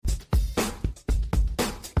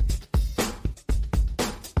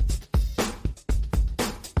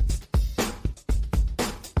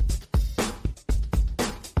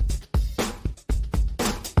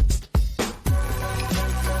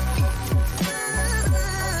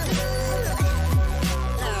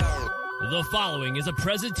The following is a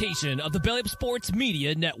presentation of the Belly Up Sports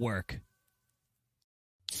Media Network.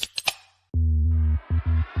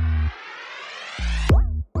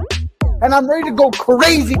 And I'm ready to go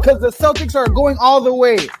crazy because the Celtics are going all the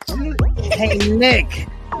way. Hey, Nick,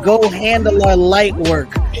 go handle our light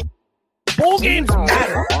work. Bowl games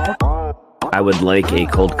matter. I would like a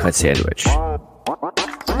cold cut sandwich.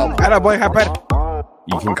 Boy,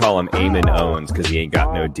 You can call him Eamon Owens because he ain't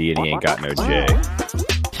got no D and he ain't got no J.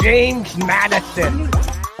 James Madison.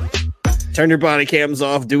 Turn your body cams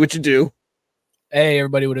off. Do what you do. Hey,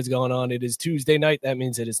 everybody, what is going on? It is Tuesday night. That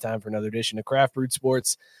means it is time for another edition of Craft Brewed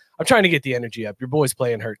Sports. I'm trying to get the energy up. Your boy's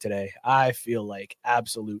playing hurt today. I feel like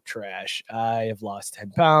absolute trash. I have lost 10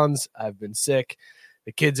 pounds. I've been sick.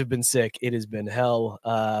 The kids have been sick. It has been hell,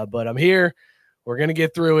 but I'm here. We're going to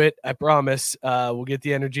get through it. I promise. We'll get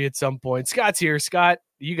the energy at some point. Scott's here. Scott,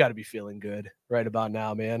 you got to be feeling good right about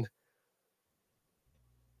now, man.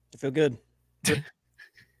 I feel good.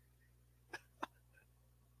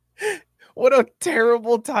 What a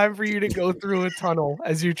terrible time for you to go through a tunnel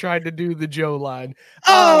as you tried to do the Joe line.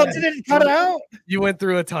 Oh, did it cut out? You went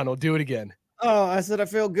through a tunnel. Do it again. Oh, I said I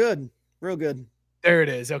feel good. Real good. There it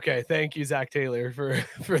is. Okay. Thank you, Zach Taylor, for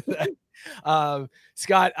that.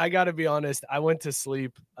 Scott, I got to be honest. I went to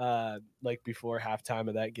sleep like before halftime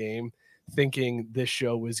of that game thinking this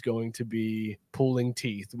show was going to be pulling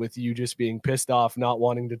teeth with you just being pissed off, not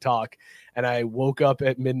wanting to talk. And I woke up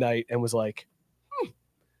at midnight and was like,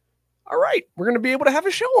 all right, we're going to be able to have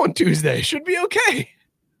a show on Tuesday. Should be okay.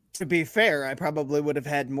 To be fair, I probably would have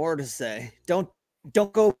had more to say. Don't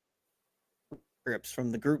go scripts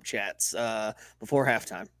from the group chats before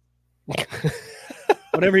halftime.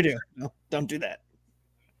 Whatever you do, no, don't do that.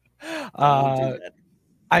 Don't do that.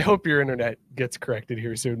 I hope your internet gets corrected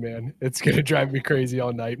here soon, man. It's going to drive me crazy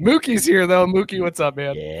all night. Mookie's here, though. Mookie, what's up,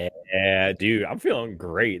 man? Yeah, dude, I'm feeling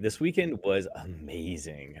great. This weekend was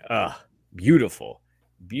amazing. Beautiful.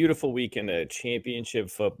 Beautiful weekend of championship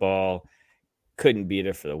football. Couldn't beat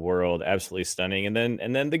it for the world. Absolutely stunning. And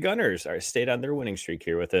then the Gunners stayed on their winning streak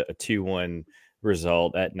here with a 2-1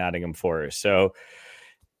 result at Nottingham Forest. So,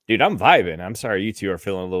 dude, I'm vibing. I'm sorry you two are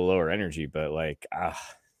feeling a little lower energy, but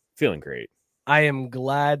feeling great. I am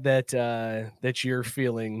glad that you're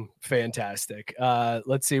feeling fantastic.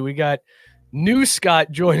 Let's see. We got new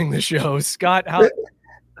Scott joining the show. Scott,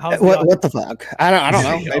 what the fuck? I don't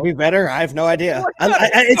know. Maybe better. I have no idea.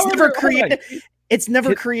 It's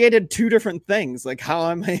never created two different things. Like,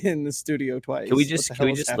 how am I in the studio twice? Can we just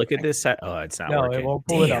look at this? Oh, it's not working. It won't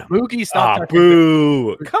pull it up. Mookie, stop touching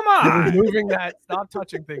boo. things. Come on. You're moving that. Stop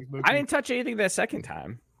touching things, Mookie. I didn't touch anything that second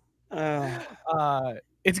time.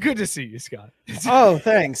 It's good to see you, Scott. Oh,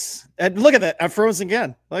 thanks. And look at that. I froze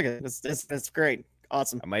again. Look at it. It's great.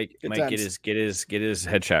 Awesome. I might get his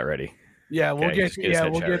headshot ready. Yeah, we'll Okay,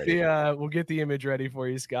 we'll get the image ready for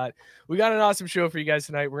you, Scott. We got an awesome show for you guys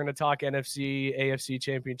tonight. We're going to talk NFC, AFC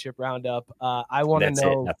Championship roundup. I want to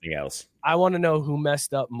know nothing else. I want to know who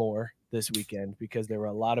messed up more this weekend because there were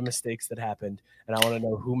a lot of mistakes that happened, and I want to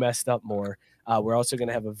know who messed up more. We're also going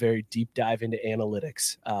to have a very deep dive into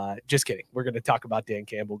analytics. Just kidding. We're going to talk about Dan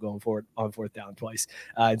Campbell going forward on fourth down twice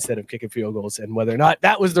instead of kicking field goals and whether or not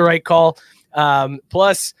that was the right call.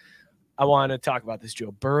 Plus, I want to talk about this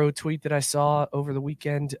Joe Burrow tweet that I saw over the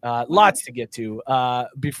weekend. Lots to get to.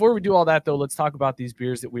 Before we do all that, though, let's talk about these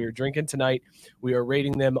beers that we are drinking tonight. We are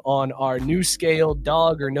rating them on our new scale,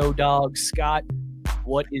 dog or no dog. Scott,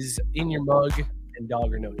 what is in your mug and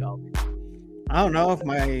dog or no dog? I don't know if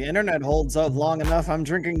my internet holds up long enough. I'm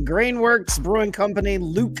drinking Grainworks Brewing Company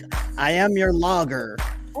Luke. I Am Your Lager.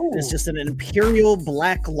 Ooh. It's just an imperial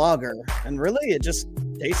black lager. And really, it just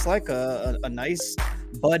tastes like a nice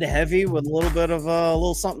Bud Heavy with a little bit of a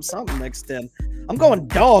little something mixed in. I'm going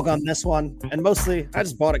dog on this one, and mostly I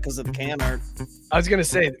just bought it because of the can art. I was gonna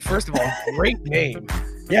say, first of all, great name.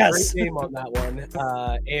 Yes, great name on that one.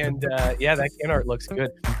 That can art looks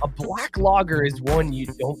good. A black lager is one you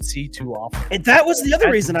don't see too often. And that was the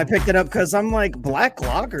other reason I picked it up because I'm like, black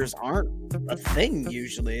lagers aren't a thing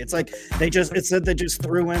usually. It's like it said they just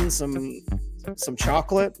threw in some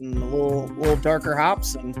chocolate and a little darker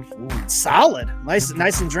hops and solid, nice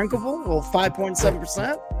and drinkable. Well,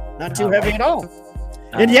 5.7%, not too heavy at all.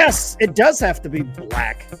 And yes, it does have to be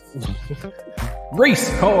black.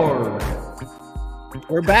 Race car.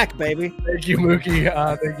 We're back, baby. Thank you, Mookie.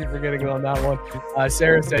 Thank you for getting on that one.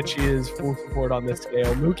 Sarah said she is full support on this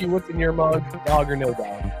scale. Mookie, what's in your mug? Dog or no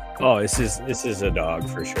dog? Oh, this is a dog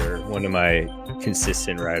for sure. One of my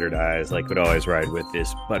consistent ride or dies, would always ride with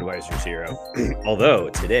this Budweiser Zero. Although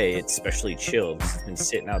today it's specially chilled. It's been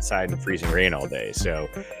sitting outside in freezing rain all day. So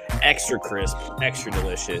extra crisp, extra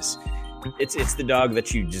delicious. It's the dog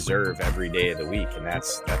that you deserve every day of the week, and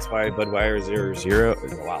that's why Budweiser 0.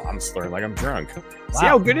 Wow, I'm slurring like I'm drunk. See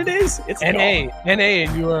how good it is? It's NA,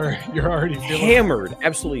 and you're already feeling hammered,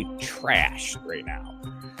 absolutely trashed right now.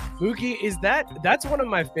 Mookie, that's one of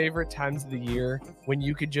my favorite times of the year when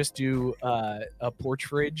you could just do a porch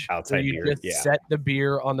fridge outside you beer. just set the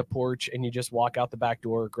beer on the porch and you just walk out the back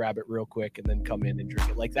door, grab it real quick, and then come in and drink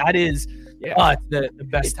it. Like that is the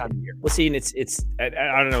best time of year. Well, see, and it's I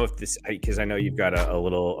don't know if this, because I know you've got a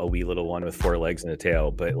wee little one with 4 legs and a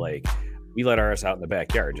tail, but like we let ours out in the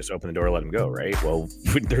backyard, just open the door, let them go, right? Well,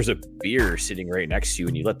 there's a beer sitting right next to you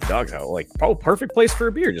and you let the dogs out, like, oh, perfect place for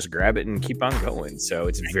a beer. Just grab it and keep on going. So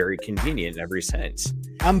it's very convenient in every sense.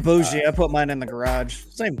 I'm bougie. I put mine in the garage.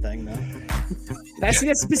 Same thing, though. That's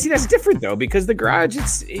different, though, because the garage,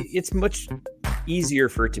 it's much easier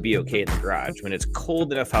for it to be okay in the garage. When it's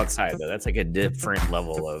cold enough outside, though, that's like a different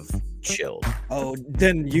level of chill. Oh,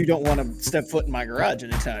 then you don't want to step foot in my garage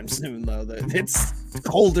anytime soon, though. It's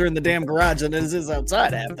colder in the damn garage than it is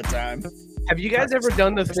outside half the time. Have you guys ever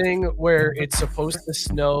done the thing where it's supposed to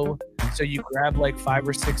snow, so you grab like 5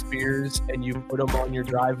 or 6 beers and you put them on your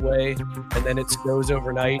driveway, and then it snows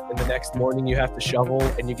overnight, and the next morning you have to shovel,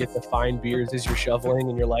 and you get to find beers as you're shoveling,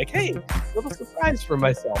 and you're like, hey, little surprise for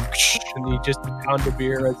myself. And you just pound a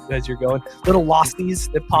beer as you're going. Little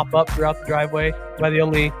losties that pop up throughout the driveway. Am I the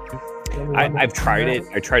only I've tried it.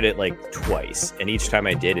 I tried it like twice, and each time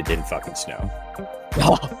I did, it didn't fucking snow.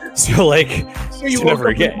 So you woke up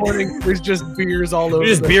in the morning, there's just beers all over.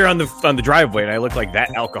 There's just beer on the driveway, and I look like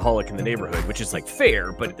that alcoholic in the neighborhood, which is like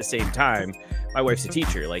fair, but at the same time, my wife's a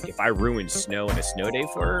teacher. Like if I ruin snow and a snow day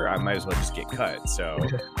for her, I might as well just get cut. So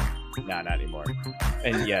not anymore.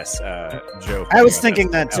 And yes, Joe. I was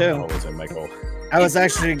thinking that too. Alcoholism, Michael. I was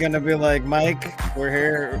actually gonna be like, Mike, we're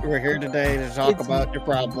here today to talk about your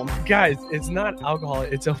problem. Guys, it's not alcohol,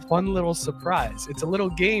 it's a fun little surprise. It's a little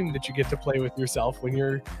game that you get to play with yourself when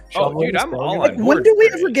you're shoveling. Dude, I'm all like, on board. when do we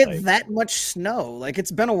ever it, get that much snow? Like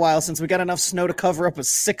it's been a while since we got enough snow to cover up a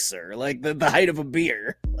sixer, like the height of a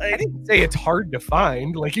beer. I didn't say it's hard to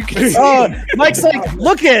find. Like you can Mike's like,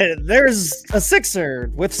 look at it, there's a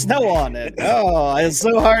sixer with snow on it. Oh, it's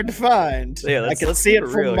so hard to find. Yeah, I can see it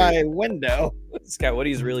from my window. Scott, what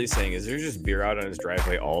he's really saying is there's just beer out on his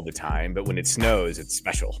driveway all the time, but when it snows, it's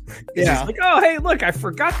special. Yeah. He's like, oh, hey, look, I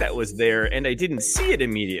forgot that was there, and I didn't see it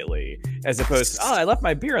immediately, as opposed to, oh, I left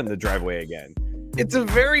my beer on the driveway again. It's a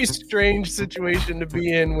very strange situation to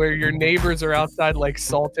be in where your neighbors are outside like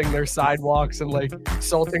salting their sidewalks and like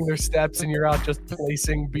salting their steps, and you're out just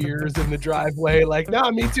placing beers in the driveway. Like,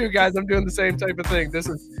 no, me too, guys. I'm doing the same type of thing. This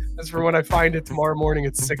is for when I find it tomorrow morning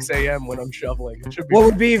at 6 a.m. when I'm shoveling. It should be. What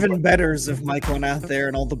would be even better is if Mike went out there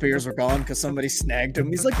and all the beers were gone because somebody snagged him.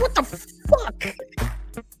 He's like, what the fuck?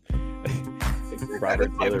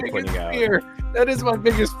 Robert Taylor pointing out. Fear. That is my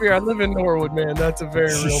biggest fear. I live in Norwood, man. That's a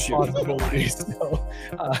very real possibility. So,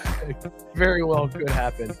 very well could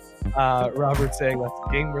happen. Robert saying that's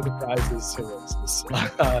a game where the prize is cirrhosis.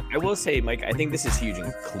 I will say, Mike, I think this is huge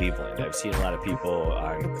in Cleveland. I've seen a lot of people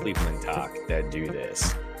on Cleveland Talk that do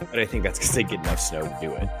this, but I think that's because they get enough snow to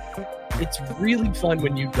do it. It's really fun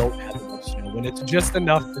when you don't have enough snow, when it's just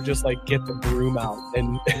enough to just like get the broom out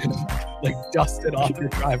and like dust it off your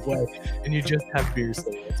driveway, and you just have beer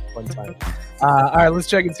sitting. It's a fun time. All right, let's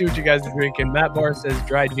check and see what you guys are drinking. Matt Barr says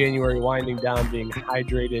dry January, winding down, being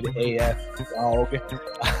hydrated AF dog.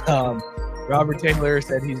 Robert Taylor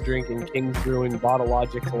said he's drinking King's Brewing Bottle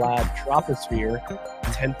Logic Collab Troposphere,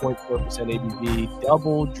 10.4% ABV,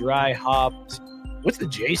 double dry hopped. What's the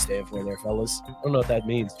J stand for there, fellas? I don't know what that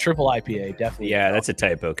means. Triple IPA, definitely. Yeah, that's a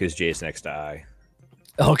typo because J's next to I.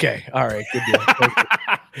 Okay, all right, good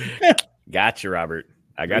deal. Gotcha, Robert.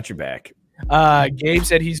 I got your back. Gabe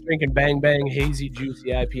said he's drinking Bang Bang Hazy Juicy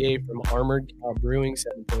IPA from Armored Cow Brewing,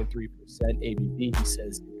 7.3% ABV. He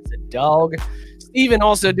says it's a dog. Steven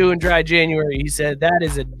also doing dry January. He said that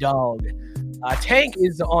is a dog. Tank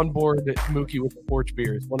is on board Mookie with the porch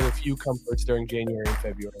beers. One of the few comforts during January and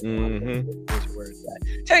February. Mm-hmm. Where it's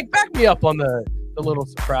at. Tank, back me up on the little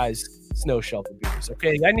surprise snow shovel beers.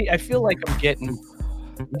 Okay, I feel like I'm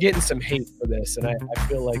getting some hate for this, and I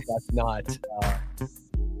feel like that's not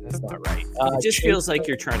right. It just feels like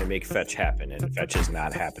you're trying to make fetch happen, and fetch is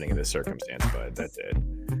not happening in this circumstance. But that's it.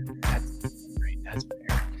 That's great. That's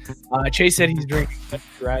fair. Chase said he's drinking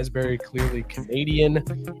raspberry, clearly Canadian.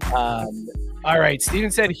 All right,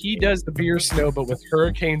 Steven said he does the beer snow, but with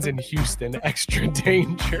hurricanes in Houston, extra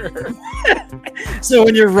danger. So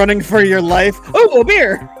when you're running for your life, oh, a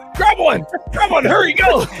beer. Grab one, hurry,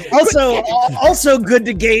 go. Also good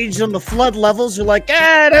to gauge on the flood levels. You're like,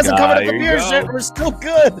 it hasn't covered up the beer shit. We're still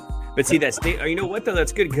good. But see, you know what though?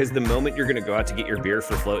 That's good because the moment you're going to go out to get your beer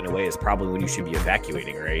for floating away is probably when you should be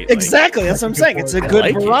evacuating, right? Exactly. That's what I'm saying. It's a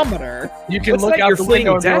good barometer. You can look out the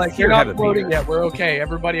window and be like, "You're not floating yet. We're okay.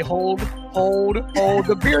 Everybody, hold.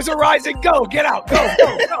 The beers are rising. Go, get out. Go."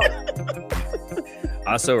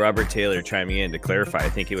 Also, Robert Taylor chiming in to clarify. I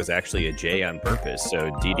think it was actually a J on purpose.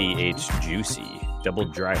 So DDH Juicy, double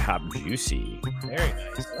dry hop juicy. Very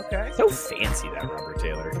nice. Okay. So fancy that Robert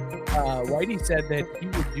Taylor. Whitey said that he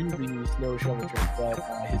would do the snow shovel trick, but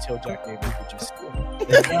his Hilljack neighbors would just steal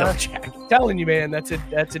it. Telling you, man, that's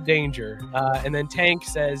a danger. And then Tank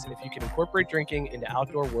says, if you can incorporate drinking into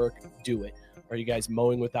outdoor work, do it. Are you guys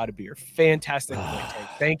mowing without a beer? Fantastic point, Tank.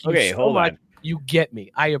 Thank you so much. You get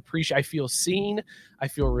me. I feel seen. I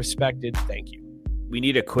feel respected. Thank you. We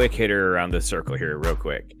need a quick hitter around the circle here real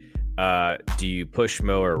quick. Do you push,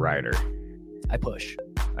 mow, or rider? I push.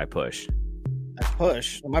 I push.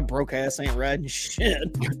 My broke ass ain't riding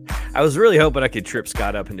shit. I was really hoping I could trip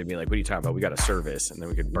Scott up into being like, what are you talking about? We got a service, and then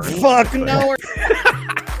we could burn. Fuck no.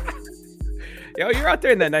 Yo, you're out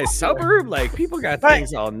there in that nice suburb. Like, people got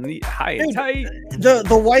things all neat, high and tight.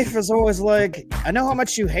 The wife is always like, I know how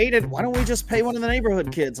much you hate it. Why don't we just pay one of the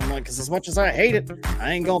neighborhood kids? I'm like, because as much as I hate it,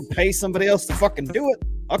 I ain't going to pay somebody else to fucking do it.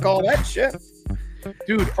 I'll call that shit.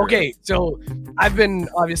 Dude, okay. So I've been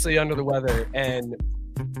obviously under the weather, and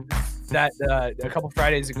that a couple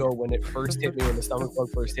Fridays ago when it first hit me, when the stomach bug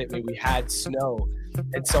first hit me, we had snow,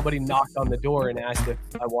 and somebody knocked on the door and asked if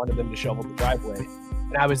I wanted them to shovel the driveway.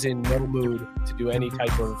 And I was in no mood to do any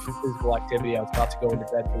type of physical activity. I was about to go into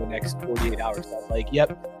bed for the next 48 hours. So I was like,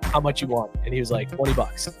 yep, how much you want? And he was like,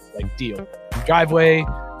 $20. Like, deal. Driveway,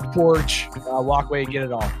 porch, walkway, get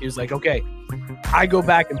it all. He was like, okay. I go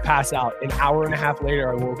back and pass out. An hour and a half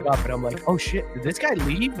later, I woke up and I'm like, oh shit, did this guy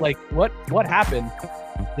leave? Like, what happened?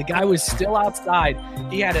 The guy was still outside.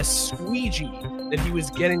 He had a squeegee that he was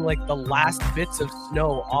getting like the last bits of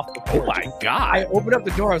snow off the porch. Oh my God. I opened up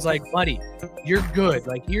the door. I was like, buddy, you're good.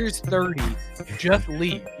 Like, here's 30. Just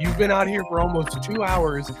leave. You've been out here for almost 2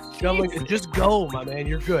 hours shoveling. Just go, my man.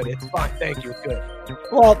 You're good. It's fine. Thank you. It's good.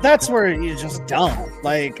 Well, that's where you're just dumb.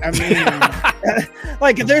 Like, I mean,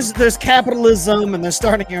 like there's capitalism and they're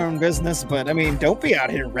starting your own business, but I mean, don't be out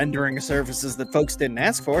here rendering services that folks didn't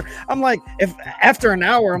ask for. I'm like, if after an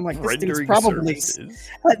hour, I'm like, this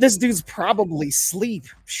dude's probably asleep.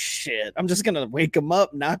 Shit, I'm just gonna wake him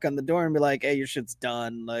up, knock on the door, and be like, hey, your shit's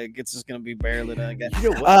done. Like, it's just gonna be barely done again.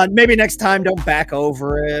 You know what? Maybe next time, don't back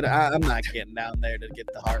over it. I'm not getting down there to get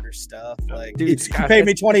the harder stuff. Like, dude, you paid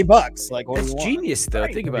me $20. Like, what do you want? Genius, though.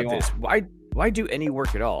 Right. Think about this. Why do any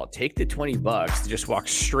work at all? Take the $20 to just walk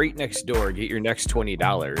straight next door, get your next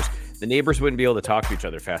 $20. The neighbors wouldn't be able to talk to each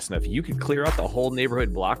other fast enough. You could clear out the whole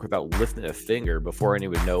neighborhood block without lifting a finger before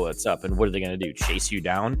anyone would know what's up. And what are they going to do? Chase you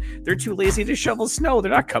down? They're too lazy to shovel snow.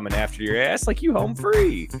 They're not coming after your ass. Like, you home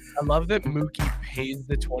free. I love that Mookie pays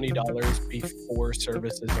the $20 before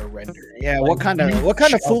services are rendered. Yeah, like, what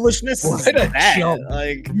kind of foolishness is that?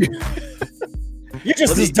 Like, you're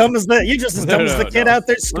just as dumb as the the kid out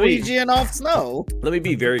there squeegeeing off snow. Let me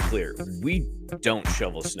be very clear. We don't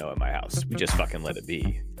shovel snow at my house. We just fucking let it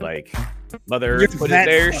be. Like, Mother Earth put it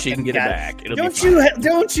there, she can get it back.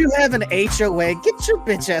 Don't you have an HOA? Get your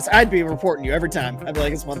bitch ass. I'd be reporting you every time. I'd be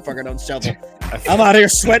like, this motherfucker don't shovel. I'm out here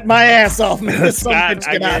sweating my ass off, man. Scott,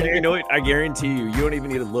 you know what? I guarantee you don't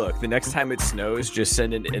even need to look. The next time it snows, just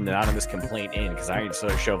send an anonymous complaint in because I ain't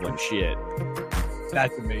start shoveling shit.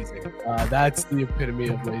 That's amazing. That's the epitome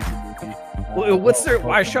of lazy Mookie.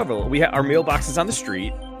 Why shovel? We have our mailbox is on the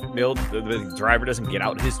street. The driver doesn't get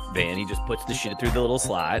out his van. He just puts the shit through the little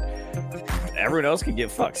slot. Everyone else can get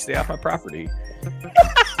fucked. Stay off my property.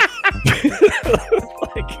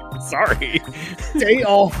 Like, sorry. Stay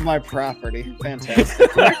off my property.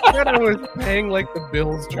 Fantastic. I was paying like the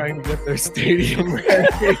Bills trying to get their stadium ready.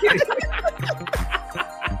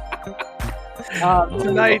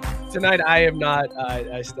 Tonight I am not.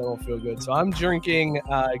 I still don't feel good, so I'm drinking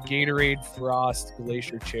Gatorade Frost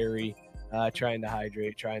Glacier Cherry, trying to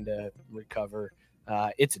hydrate, trying to recover.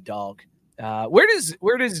 It's a dog. Where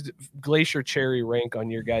does Glacier Cherry rank on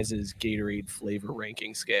your guys' Gatorade flavor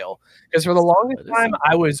ranking scale? Because for the longest time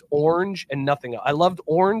I was orange and nothing else. I loved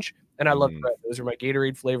orange and I loved red. Those are my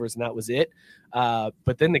Gatorade flavors, and that was it.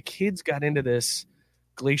 But then the kids got into this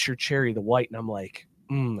Glacier Cherry, the white, and I'm like,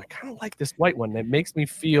 I kind of like this white one. It makes me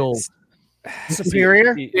feel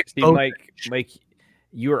superior. Mike,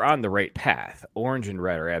 you are on the right path. Orange and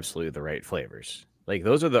red are absolutely the right flavors. Like,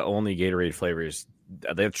 those are the only Gatorade flavors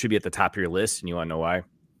that should be at the top of your list, and you want to know why?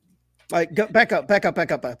 Like, back up.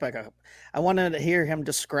 I wanted to hear him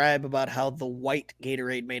describe about how the white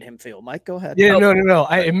Gatorade made him feel. Mike, go ahead. Yeah, no.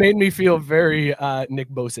 It made me feel very Nick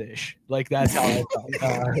Bosa-ish. Like that's how I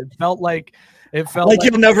felt. It felt like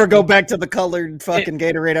you'll never go back to the colored fucking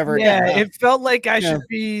Gatorade ever again. Yeah, it felt like I should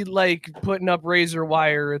be like putting up razor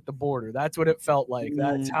wire at the border. That's what it felt like.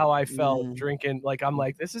 That's how I felt drinking. Like I'm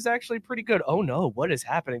like, this is actually pretty good. Oh no, what is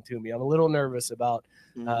happening to me? I'm a little nervous about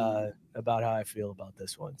how I feel about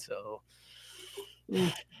this one. So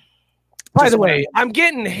by the way, I'm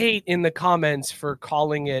getting hate in the comments for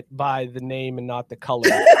calling it by the name and not the color.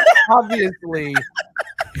 Obviously,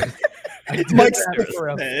 Mike's for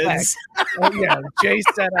a fact. Oh, yeah, Jay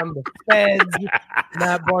said I'm the feds.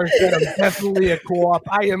 Matt Barr said I'm definitely a co-op.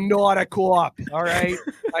 I am not a co-op. All right,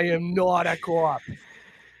 I am not a co-op.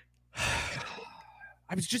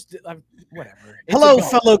 I was just whatever. Hello,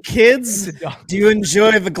 fellow kids. Do you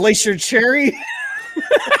enjoy the Glacier Cherry?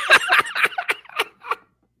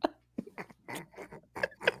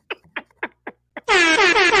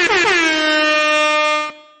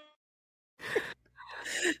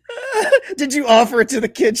 Did you offer it to the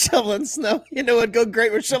kid shoveling snow? You know what'd go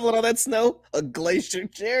great with shoveling all that snow? A Glacier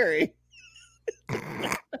Cherry.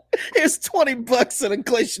 Here's $20 and a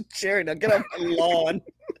Glacier Cherry. Now get off my lawn.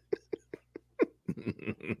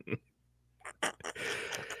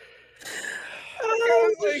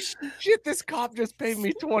 Shit, this cop just paid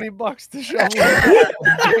me $20 to shovel.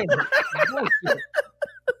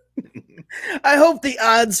 I hope the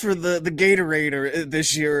odds for the Gatorade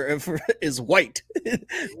this year is white.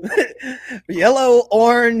 Yellow,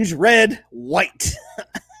 orange, red, white.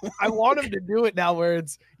 I want him to do it now where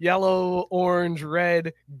it's yellow, orange,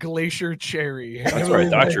 red, Glacier Cherry. That's where I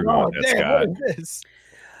thought you were going, Scott. What is this?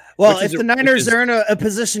 Well, if the Niners are in a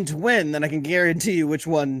position to win, then I can guarantee you which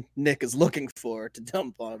one Nick is looking for to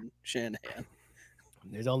dump on Shanahan.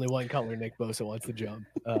 There's only one color Nick Bosa wants to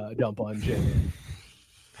dump on Shanahan.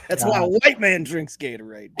 That's why a white man drinks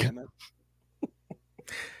Gatorade, damn it.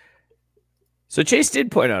 So Chase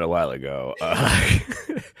did point out a while ago,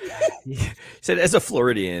 he said, as a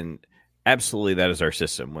Floridian, absolutely that is our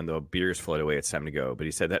system. When the beers float away, it's time to go. But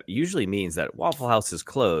he said that usually means that Waffle House is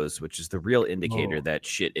closed, which is the real indicator that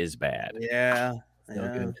shit is bad. Yeah.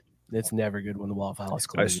 No good. It's never good when the Waffle House I was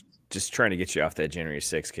closes. just trying to get you off that January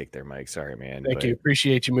 6th kick there, Mike. Sorry, man. Thank you.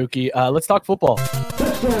 Appreciate you, Mookie. Let's talk football.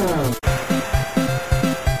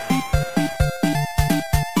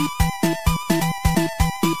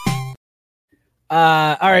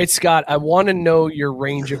 All right, Scott, I want to know your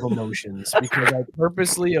range of emotions because I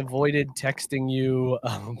purposely avoided texting you.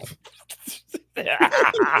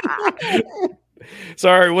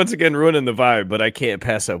 Sorry, once again, ruining the vibe, but I can't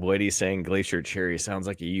pass up Whitey saying Glacier Cherry sounds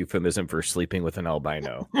like a euphemism for sleeping with an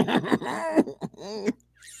albino.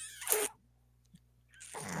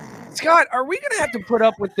 Scott, are we going to have to put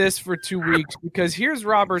up with this for 2 weeks? Because here's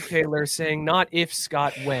Robert Taylor saying not if,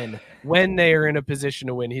 Scott, when they are in a position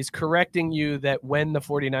to win. He's correcting you that when the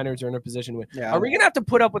 49ers are in a position to win. Yeah. Are we going to have to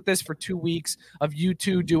put up with this for 2 weeks of you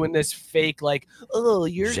two doing this fake, like, oh,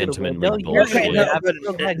 you're going to win. No, you're going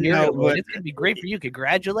to win. It's going to be great for you.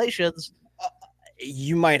 Congratulations.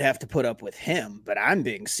 You might have to put up with him, but I'm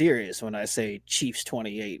being serious when I say Chiefs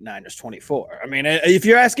 28, Niners 24. I mean, if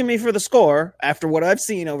you're asking me for the score after what I've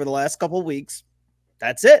seen over the last couple of weeks,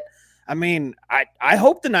 that's it. I mean, I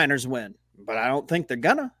hope the Niners win, but I don't think they're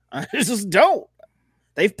gonna. I just don't.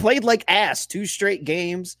 They've played like ass 2 straight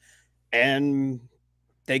games, and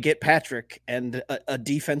they get Patrick and a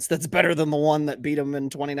defense that's better than the one that beat them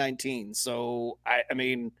in 2019. So, I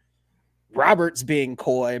mean, Robert's being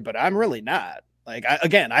coy, but I'm really not. Like,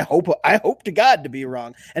 I hope to God to be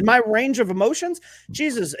wrong. And my range of emotions,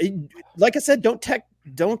 Jesus, like I said, don't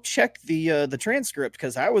check the transcript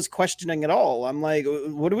because I was questioning it all. I'm like,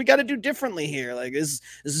 what do we got to do differently here? Like, is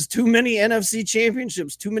this too many NFC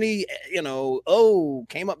championships? Too many,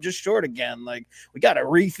 came up just short again. Like, we got to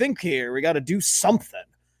rethink here. We got to do something.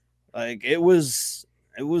 Like,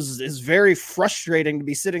 it's very frustrating to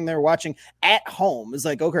be sitting there watching at home. It's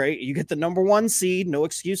like, okay, you get the number 1 seed, no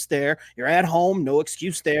excuse there. You're at home, no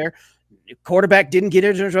excuse there. Your quarterback didn't get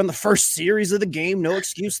injured on the first series of the game, no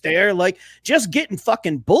excuse there. Like, just getting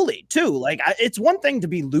fucking bullied too. Like, it's one thing to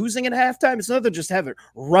be losing at halftime. It's another just have it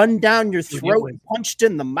run down your throat and punched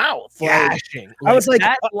in the mouth. Like, I was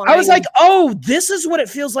like, oh, this is what it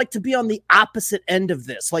feels like to be on the opposite end of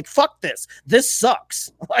this. Like, fuck this. This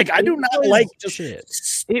sucks. Like, I do not like just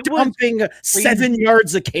dumping 7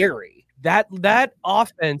 yards a carry. That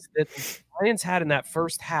offense that the Lions had in that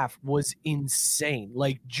first half was insane.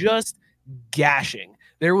 Like, just gashing.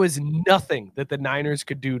 There was nothing that the Niners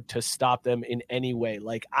could do to stop them in any way.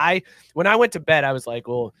 Like, when I went to bed, I was like,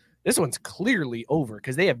 well, this one's clearly over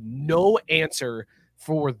because they have no answer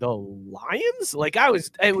for the Lions. Like it was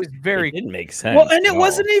very It didn't make sense. Well, and it at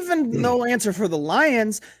wasn't all. even no answer for the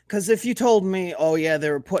Lions, because if you told me, oh yeah, they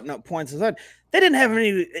were putting up points, they didn't have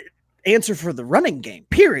any answer for the running game.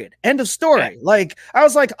 Period. End of story. Yeah. Like I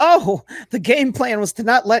was like, oh, the game plan was to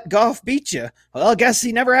not let Goff beat you. Well, I guess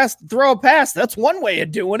he never has to throw a pass. That's one way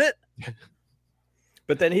of doing it.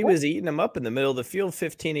 But then he was eating them up in the middle of the field,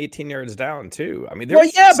 15, 18 yards down, too. I mean, Well,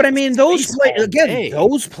 yeah, but I mean, those space plays all again. day.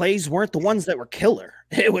 Those plays weren't the ones that were killer.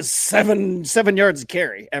 It was seven yards of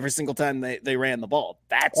carry every single time they ran the ball.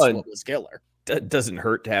 That's what was killer. It doesn't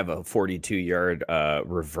hurt to have a 42-yard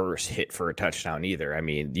reverse hit for a touchdown either. I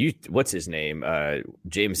mean, what's his name?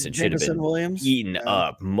 Jameson should have been Williams eaten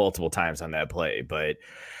up multiple times on that play, but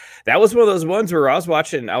that was one of those ones where I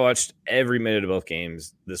watched every minute of both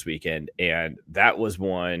games this weekend, and that was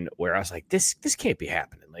one where I was like, this can't be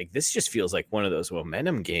happening. Like, this just feels like one of those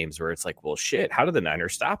momentum games where it's like, well, shit, how did the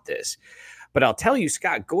Niners stop this? But I'll tell you,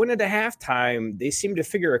 Scott, going into halftime, they seemed to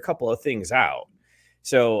figure a couple of things out.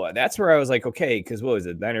 So that's where I was like, okay, because what was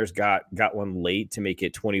it? Niners got one late to make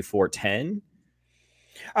it 24-10.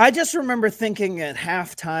 I just remember thinking at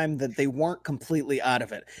halftime that they weren't completely out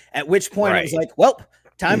of it, at which point I was like, well,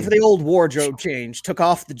 time for the old wardrobe change. Took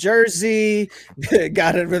off the jersey,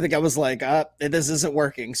 got everything. I was like, this isn't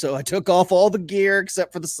working. So I took off all the gear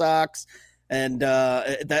except for the socks. And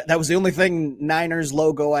that was the only thing Niners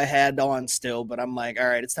logo I had on still. But I'm like, all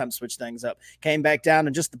right, it's time to switch things up. Came back down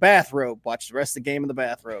to just the bathrobe. Watched the rest of the game in the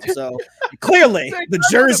bathrobe. So clearly the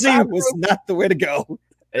jersey was not the way to go.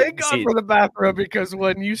 Thank God for the bathrobe, because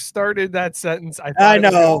when you started that sentence, I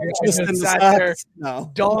know. Just in the sat there,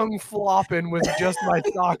 dong flopping with just my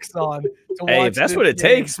socks on. Hey, if that's what it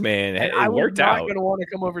takes, man, it worked out. I'm not going to want to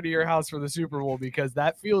come over to your house for the Super Bowl, because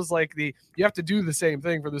that feels like you have to do the same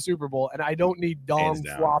thing for the Super Bowl, and I don't need dong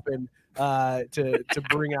flopping to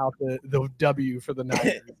bring out the W for the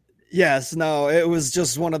Niners. Yes, no, it was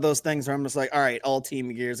just one of those things where I'm just like, all right, all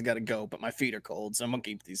team gears got to go, but my feet are cold, so I'm going to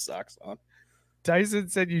keep these socks on. Tyson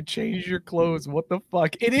said you changed your clothes. What the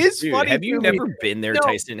fuck? It is funny. Have you never been there,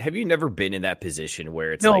 Tyson? Have you never been in that position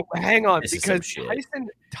where it's hang on, because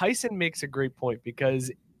Tyson makes a great point,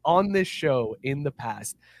 because on this show in the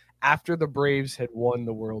past, after the Braves had won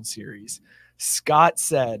the World Series, Scott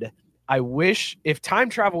said, I wish if time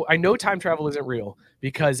travel, I know time travel isn't real,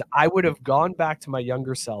 because I would have gone back to my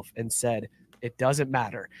younger self and said, it doesn't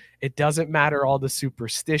matter. It doesn't matter all the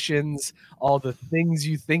superstitions, all the things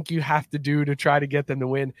you think you have to do to try to get them to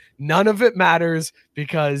win. None of it matters,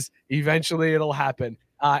 because eventually it'll happen.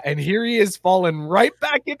 And here he is falling right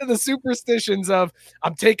back into the superstitions of,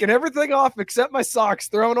 I'm taking everything off except my socks,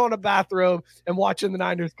 throwing on a bathrobe, and watching the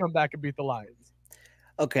Niners come back and beat the Lions.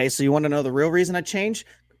 Okay, so you want to know the real reason I changed?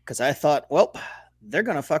 Because I thought, well, they're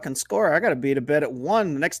going to fucking score. I got to be to bed at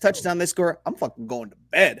 1. The next touchdown they score, I'm fucking going to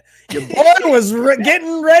bed. Your boy was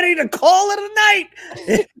getting ready to call it a night.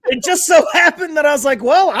 It just so happened that I was like,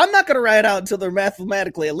 well, I'm not going to ride out until they're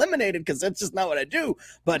mathematically eliminated, because that's just not what I do.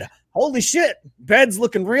 But holy shit, bed's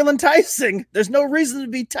looking real enticing. There's no reason to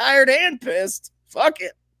be tired and pissed. Fuck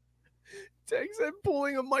it. Tex said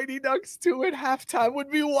pulling a Mighty Ducks 2 at halftime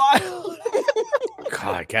would be wild.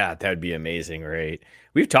 God, that would be amazing, right?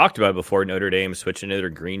 We've talked about it before, Notre Dame switching to their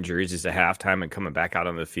green jerseys at halftime and coming back out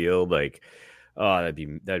on the field. Like, oh, that'd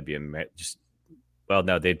be just. Well,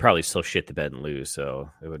 no, they'd probably still shit the bed and lose. So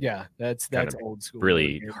it would. Yeah, that's old school.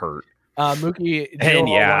 Really hurt. Mookie, and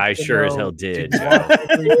I sure as hell did.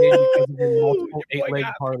 Multiple 8-leg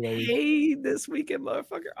parlays. Hey, this weekend,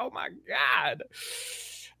 motherfucker! Oh my God.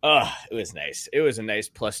 It was nice. It was a nice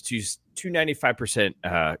plus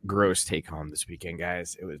 295% gross take home this weekend,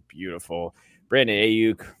 guys. It was beautiful. Brandon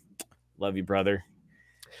Ayuk, love you, brother.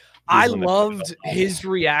 I loved his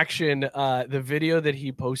reaction, the video that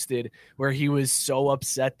he posted where he was so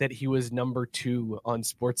upset that he was number 2 on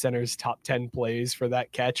SportsCenter's top 10 plays for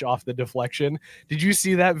that catch off the deflection. Did you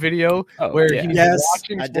see that video where he's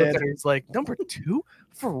watching SportsCenter? He's like, number 2?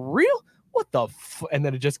 For real? What the and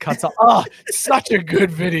then it just cuts off. Oh, such a good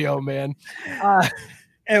video, man.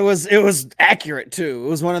 It was accurate too. It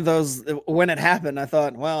was one of those, when it happened, I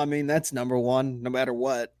thought, well, I mean, that's number 1 no matter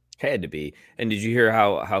what. Had to be. And did you hear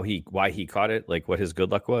why he caught it? Like what his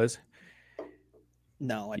good luck was?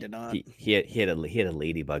 No, I did not. He had a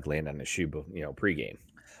ladybug land on his shoe, pregame.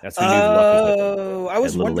 That's what I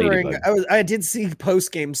was wondering. I did see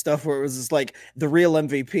post game stuff where it was just like the real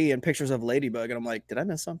MVP and pictures of ladybug, and I'm like, did I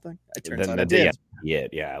miss something? It turns out I did.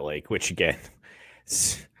 Yeah. Like, which again,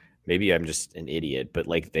 maybe I'm just an idiot, but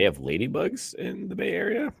like they have ladybugs in the Bay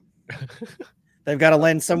Area. They've got to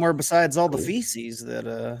land somewhere besides all the feces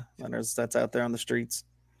that's out there on the streets.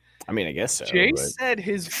 I mean, I guess so. Jay but- said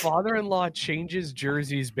his father-in-law changes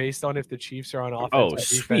jerseys based on if the Chiefs are on offense. Oh, or defense.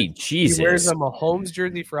 sweet Jesus. He wears a Mahomes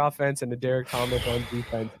jersey for offense and a Derek Thomas on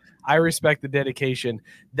defense. I respect the dedication.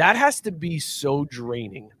 That has to be so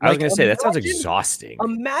draining. I was Like, going to say, that sounds imagine- exhausting.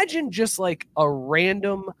 Imagine just like a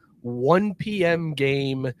random 1 p.m.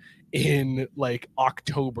 game in like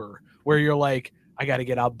October where you're like, I got to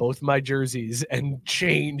get out both my jerseys and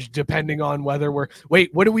change depending on whether we're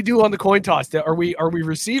what do we do on the coin toss? Are we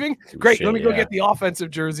receiving? Great. Shit, let me go yeah. get the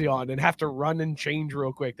offensive jersey on and have to run and change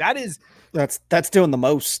real quick. That's doing the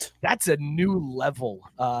most. That's a new level.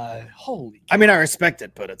 Holy I mean, I respect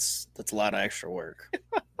it, but that's a lot of extra work.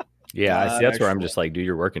 Yeah, I see, that's where I'm actually. just like, dude,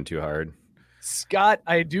 you're working too hard. Scott,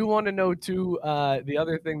 I do want to know too. The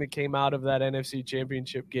other thing that came out of that NFC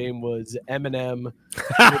Championship game was Eminem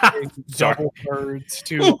giving double birds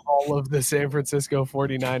to all of the San Francisco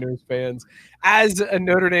 49ers fans. As a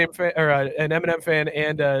Notre Dame fan, or an Eminem fan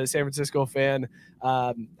and a San Francisco fan,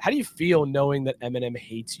 how do you feel knowing that Eminem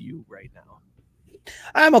hates you right now?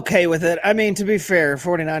 I'm okay with it. I mean, to be fair,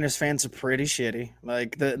 49ers fans are pretty shitty.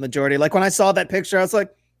 Like the majority. Like when I saw that picture, I was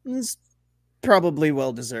like, it's probably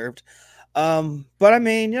well deserved. But I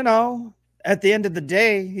mean, at the end of the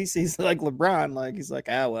day, he's like LeBron. Like he's like,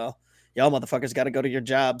 well, y'all motherfuckers got to go to your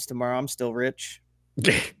jobs tomorrow. I'm still rich.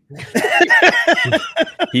 He's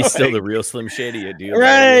still the real Slim Shady, dude.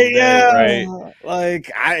 Right? Yeah. Right. Like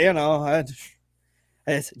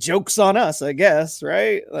it's jokes on us, I guess.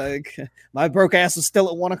 Right? Like my broke ass was still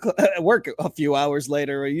at 1 o'clock at work a few hours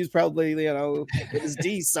later. He's probably with his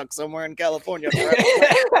D sucked somewhere in California.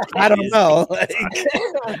 I don't know. Like,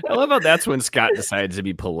 I love how that's when Scott decides to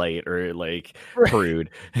be polite or like prude.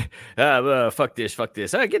 Fuck this.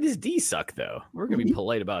 Get his D suck though. We're gonna be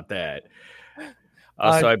polite about that.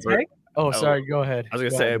 Tank? Sorry, go ahead. I was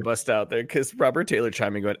gonna say I bust out there because Robert Taylor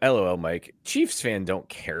chiming in going, LOL, Mike. Chiefs fan don't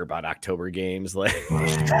care about October games. Like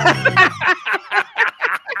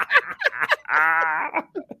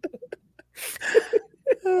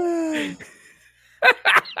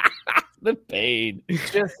the pain.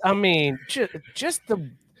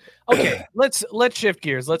 Okay, let's shift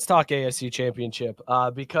gears. Let's talk AFC Championship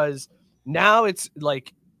because now it's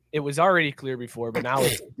like it was already clear before, but now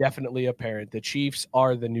it's definitely apparent. The Chiefs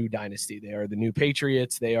are the new dynasty. They are the new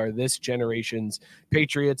Patriots. They are this generation's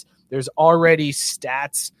Patriots. There's already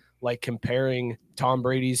stats like comparing Tom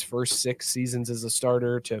Brady's first 6 seasons as a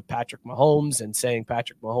starter to Patrick Mahomes and saying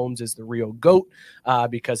Patrick Mahomes is the real GOAT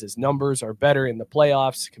because his numbers are better in the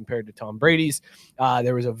playoffs compared to Tom Brady's.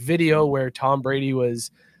 There was a video where Tom Brady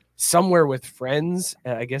was somewhere with friends.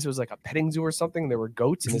 I guess it was like a petting zoo or something. There were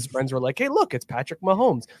goats and his friends were like, hey, look, it's Patrick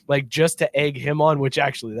Mahomes, like just to egg him on, which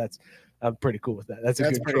actually I'm pretty cool with that. That's a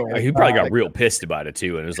good troll. He probably got real pissed about it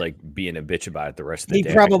too, and was like being a bitch about it the rest of the day.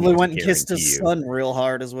 He probably went and kissed his son real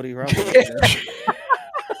hard, is what he probably did.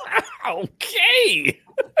 Okay.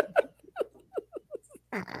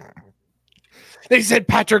 They said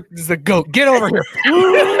Patrick is the GOAT. Get over here.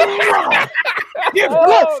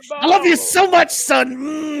 I love you so much,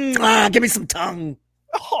 son. Give me some tongue.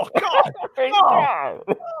 Oh, God.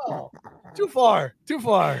 Oh. Too far.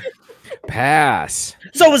 Pass.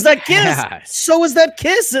 So was that kiss. Yes. So was that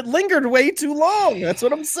kiss. It lingered way too long. That's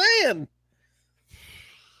what I'm saying.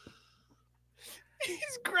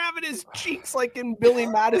 He's grabbing his cheeks like in Billy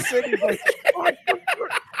Madison. He's like,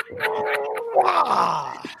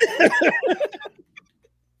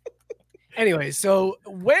 Anyway, so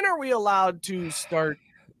when are we allowed to start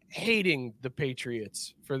hating the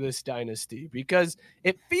Patriots for this dynasty? Because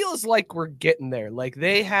it feels like we're getting there. Like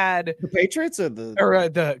they had The Patriots or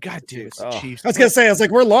the God, dude, it's the Oh. Chiefs. I was gonna say, I was like,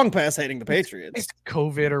 we're long past hating the Patriots. It's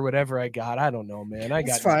COVID or whatever I got. I don't know, man.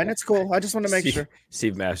 It's fine. It's cool. I just want to make sure.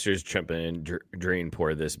 Steve Masters jumping in, drain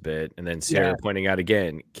pour this bit, and then Sarah pointing out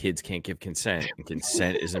again, kids can't give consent, and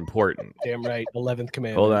consent is important. Damn right. 11th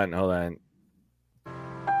commandment. Hold on.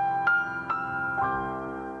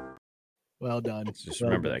 Well done. Just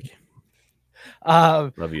remember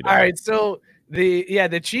that. Love you. All right, so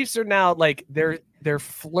the Chiefs are now like they're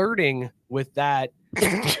flirting with that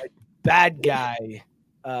bad guy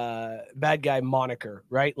moniker,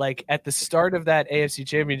 right? Like at the start of that AFC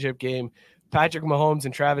Championship game, Patrick Mahomes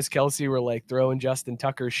and Travis Kelce were like throwing Justin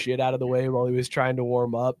Tucker's shit out of the way while he was trying to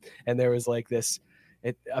warm up, and there was like this.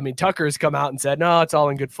 Tucker has come out and said, no, it's all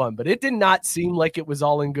in good fun, but it did not seem like it was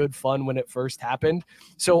all in good fun when it first happened.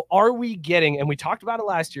 So are we getting, and we talked about it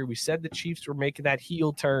last year, we said the Chiefs were making that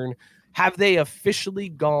heel turn. Have they officially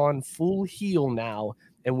gone full heel now,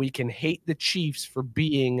 and we can hate the Chiefs for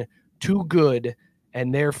being too good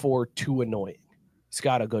and therefore too annoying?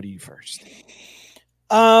 Scott, I'll go to you first.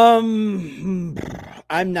 I'm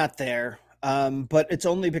not there. But it's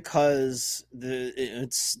only because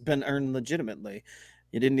it's been earned legitimately.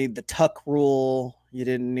 You didn't need the tuck rule. You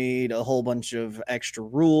didn't need a whole bunch of extra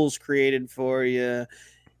rules created for you.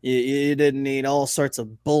 You didn't need all sorts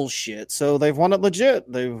of bullshit. So they've won it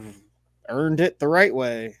legit. They've earned it the right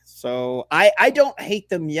way. So I don't hate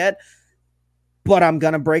them yet, but I'm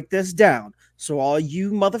going to break this down. So all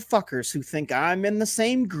you motherfuckers who think I'm in the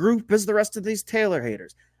same group as the rest of these Taylor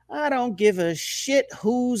haters, I don't give a shit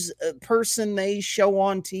whose person they show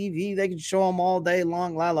on TV. They can show them all day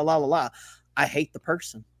long, la, la, la, la, la. I hate the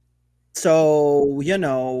person. So,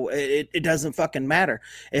 it doesn't fucking matter.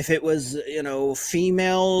 If it was,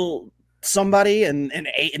 female somebody and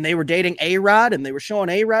they were dating A-Rod and they were showing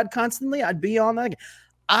A-Rod constantly, I'd be on that.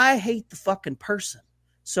 I hate the fucking person.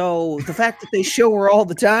 So the fact that they show her all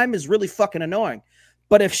the time is really fucking annoying.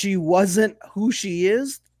 But if she wasn't who she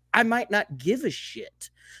is, I might not give a shit.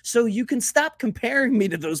 So you can stop comparing me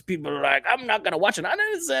to those people who are like, I'm not going to watch it. I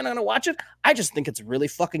didn't say I'm going to watch it. I just think it's really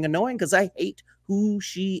fucking annoying because I hate who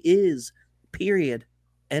she is, period.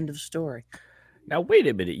 End of story. Now, wait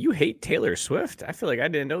a minute. You hate Taylor Swift? I feel like I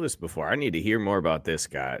didn't know this before. I need to hear more about this,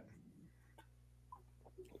 Scott.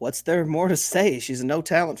 What's there more to say? She's a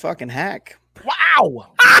no-talent fucking hack. Wow.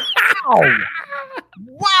 Wow.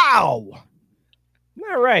 Wow.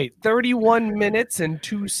 All right. 31 minutes and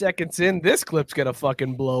 2 seconds in. This clip's going to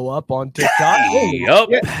fucking blow up on TikTok. Yup.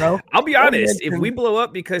 Bro. I'll be honest. If we blow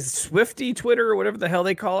up because Swiftie Twitter or whatever the hell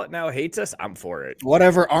they call it now hates us, I'm for it.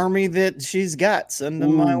 Whatever army that she's got, send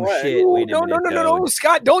them my way. Shit. Wait a minute, No.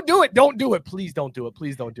 Scott, don't do it. Don't do it. Please don't do it.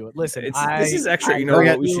 Please don't do it. Listen, this is extra. You know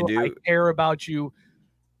what we should do? I care about you.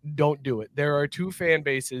 Don't do it. There are two fan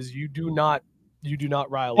bases. You do not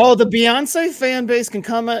rile. Oh, the Beyonce fan base can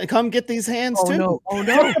come get these hands too. No.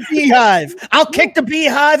 The Beehive. I'll kick the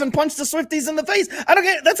Beehive and punch the Swifties in the face. I don't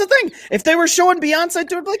get. That's the thing. If they were showing Beyonce,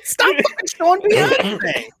 to it, like stop fucking showing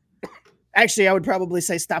Beyonce. Actually, I would probably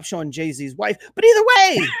say stop showing Jay-Z's wife. But either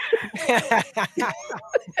way,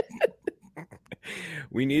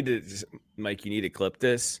 we need to, Mike. You need to clip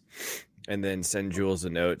this and then send Jules a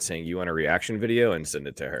note saying you want a reaction video and send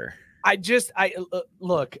it to her.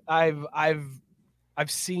 Look. I've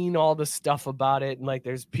seen all the stuff about it, and like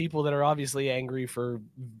there's people that are obviously angry for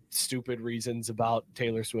stupid reasons about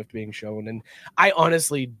Taylor Swift being shown, and I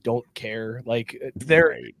honestly don't care. Like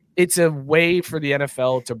it's a way for the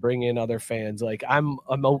NFL to bring in other fans. Like I'm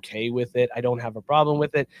okay with it. I don't have a problem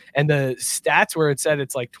with it. And the stats where it said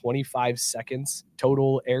it's like 25 seconds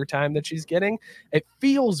total airtime that she's getting, it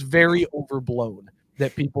feels very overblown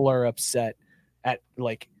that people are upset at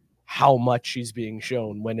like how much she's being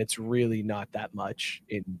shown when it's really not that much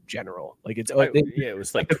in general. Like it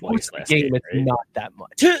was like twice last game. It's right? Not that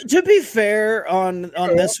much. To be fair on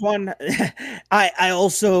this one, I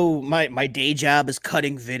also my day job is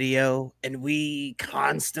cutting video, and we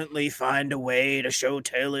constantly find a way to show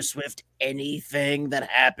Taylor Swift anything that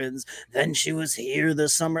happens. Then she was here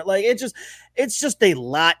this summer. Like it's just a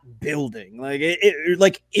lot building. Like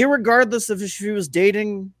like irregardless of if she was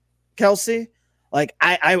dating Kelsey. Like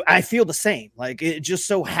I feel the same. Like it just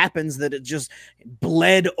so happens that it just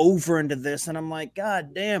bled over into this, and I'm like,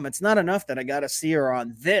 God damn, it's not enough that I got to see her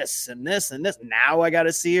on this and this and this. Now I got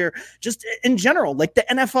to see her just in general. Like the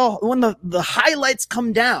NFL, when the highlights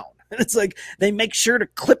come down, it's like they make sure to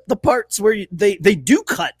clip the parts where they do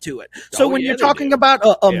cut to it. So when you're talking about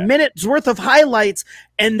a minute's worth of highlights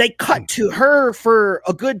and they cut to her for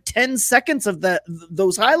a good 10 seconds of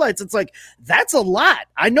those highlights, it's like, that's a lot.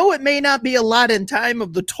 I know it may not be a lot in time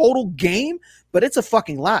of the total game, but it's a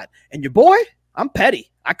fucking lot. And your boy, I'm petty.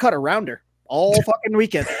 I cut around her all fucking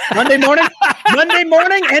weekend. Monday morning,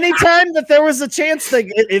 anytime that there was a chance that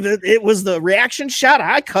it was the reaction shot,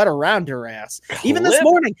 I cut around her ass. Even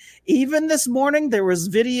this morning, there was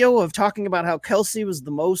video of talking about how Kelsey was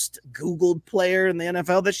the most Googled player in the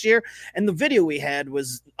NFL this year. And the video we had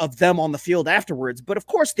was of them on the field afterwards. But of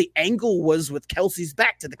course, the angle was with Kelsey's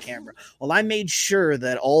back to the camera. Well, I made sure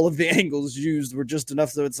that all of the angles used were just enough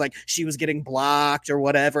so it's like she was getting blocked or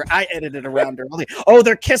whatever. I edited around her. Oh,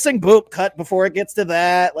 they're kissing, boop, cut before it gets to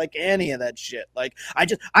that, like any of that shit. Like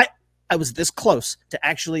I was this close to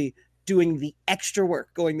actually doing the extra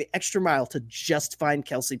work, going the extra mile to just find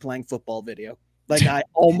Kelsey playing football video. Like I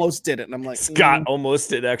almost did it, and I'm like, Scott almost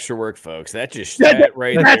did extra work, folks. That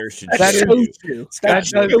right there should show you. That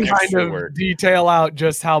does kind of detail out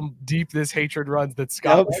just how deep this hatred runs. That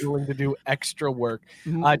Scott was willing to do extra work.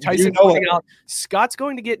 Tyson pointing out Scott's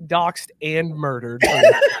going to get doxxed and murdered.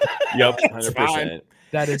 Yep, 100%.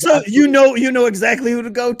 That is So you know exactly who to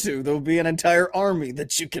go to. There'll be an entire army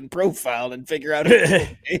that you can profile and figure out.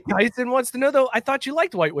 Tyson wants to know though. I thought you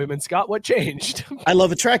liked white women, Scott. What changed? I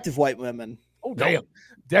love attractive white women. Oh damn.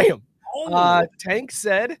 Tank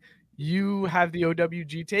said you have the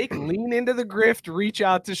OWG take. Lean into the grift. Reach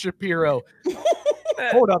out to Shapiro.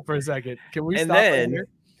 Hold up for a second. Can we stop right here?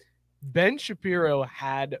 Ben Shapiro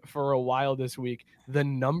had for a while this week the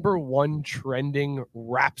 #1 trending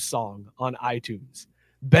rap song on iTunes.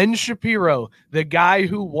 Ben Shapiro, the guy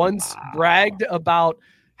who once bragged about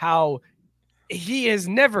how he has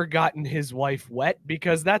never gotten his wife wet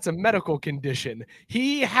because that's a medical condition.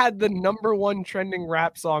 He had the #1 trending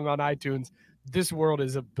rap song on iTunes. This world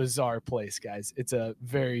is a bizarre place, guys. It's a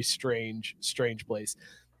very strange place.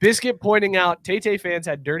 Biscuit pointing out Tay fans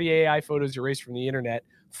had dirty AI photos erased from the internet.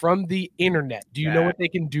 Do you know what they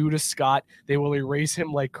can do to Scott? They will erase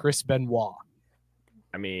him like Chris Benoit.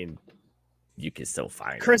 I mean, you can still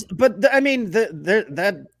find Chris, him. but I mean,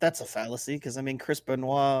 that's a fallacy because I mean, Chris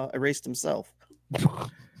Benoit erased himself.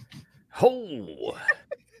 Oh,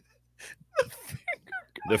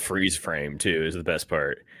 the freeze frame too is the best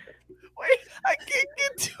part. Wait, I can't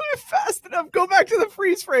get to it fast enough. Go back to the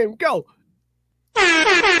freeze frame. Go.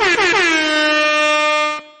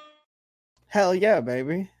 Hell yeah,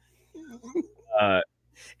 baby. It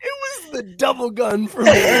was the double gun for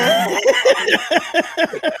me.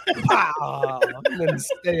 Wow. And then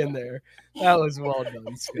staying there. That was well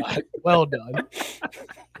done, Scott. Well done.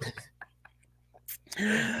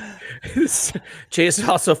 Chase is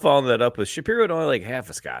also following that up with Shapiro only like half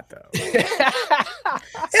a Scott though.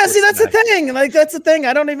 Yeah, see, that's the thing. Like, that's the thing.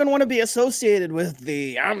 I don't even want to be associated with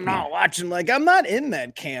the. I'm not watching. Like, I'm not in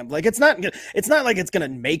that camp. Like, it's not like it's gonna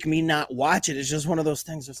make me not watch it. It's just one of those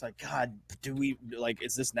things. It's like, God, do we like?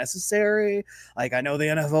 Is this necessary? Like, I know the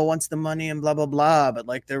NFL wants the money and blah blah blah, but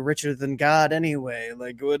like, they're richer than God anyway.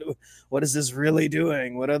 Like, what is this really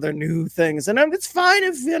doing? What other new things? And it's fine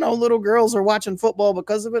if little girls are watching football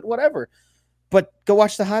because of it. Whatever. But go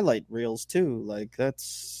watch the highlight reels too. Like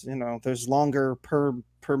that's there's longer per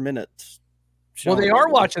minute. Well, they are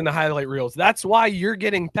watching the highlight reels. That's why you're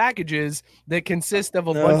getting packages that consist of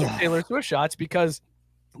a bunch of Taylor Swift shots, because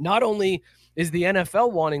not only is the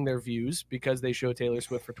NFL wanting their views because they show Taylor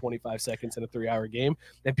Swift for 25 seconds in a 3-hour game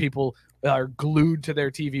and people are glued to their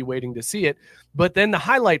TV waiting to see it, but then the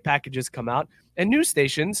highlight packages come out and news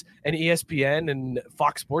stations and ESPN and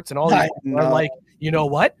Fox Sports and all these are like, you know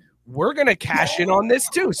what? We're going to cash in on this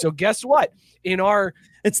too. So guess what? In our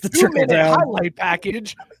it's the trickle down highlight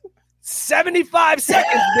package, 75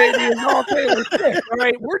 seconds, baby, is all Taylor Swift. All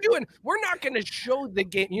right, we're not going to show the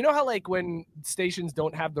game. You know how like when stations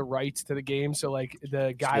don't have the rights to the game, so like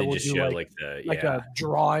the guy will do like a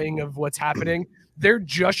drawing of what's happening. They're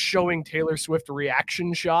just showing Taylor Swift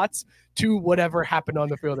reaction shots to whatever happened on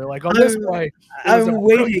the field. They're like, this play.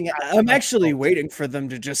 I'm actually waiting for them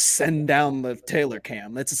to just send down the Taylor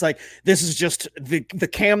cam. It's just like, this is just the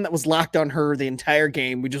cam that was locked on her the entire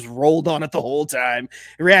game. We just rolled on it the whole time.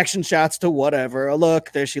 Reaction shots to whatever. Oh,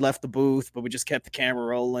 look, there she left the booth, but we just kept the camera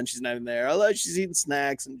rolling. She's not even there. Oh, look, she's eating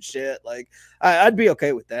snacks and shit. Like, I'd be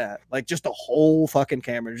okay with that. Like, just a whole fucking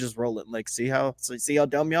camera just rolling. Like, see how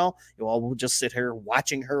dumb y'all? You all will just sit here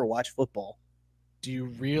watching her watch football. Do you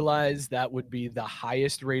realize that would be the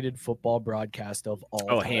highest rated football broadcast of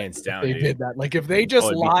all time? Hands down. They did that. Like if they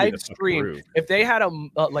just live stream, if they had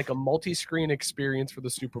a multi-screen experience for the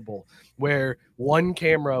Super Bowl where one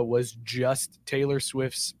camera was just Taylor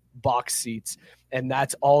Swift's box seats and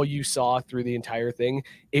that's all you saw through the entire thing,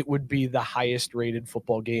 it would be the highest rated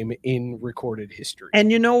football game in recorded history.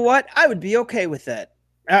 And you know what? I would be okay with that.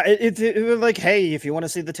 It was like, hey, if you want to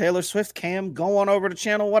see the Taylor Swift cam, go on over to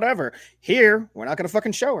channel whatever. Here, we're not going to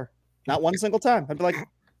fucking show her. Not one single time. I'd be like,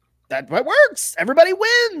 that works. Everybody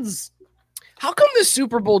wins. How come the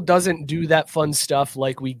Super Bowl doesn't do that fun stuff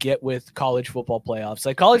like we get with college football playoffs?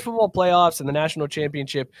 Like college football playoffs and the national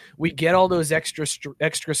championship, we get all those extra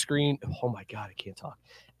screen. Oh my God, I can't talk.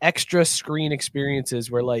 Extra screen experiences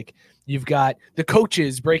where like you've got the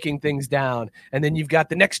coaches breaking things down and then you've got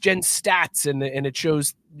the next gen stats and it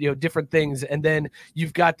shows different things, and then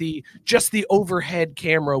you've got the overhead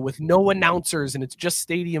camera with no announcers and it's just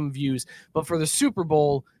stadium views. But for the Super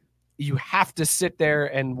Bowl, you have to sit there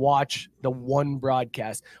and watch the one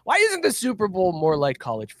broadcast. Why isn't the Super Bowl more like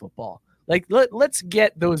college football? Like let's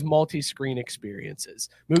get those multi-screen experiences.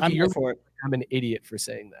 Mookie, I'm an idiot for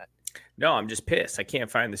saying that. No, I'm just pissed. I can't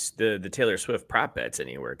find the Taylor Swift prop bets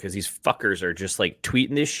anywhere because these fuckers are just like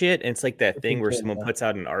tweeting this shit. And it's like that thing where someone puts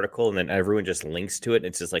out an article and then everyone just links to it. And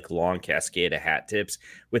it's just like long cascade of hat tips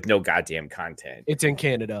with no goddamn content. It's in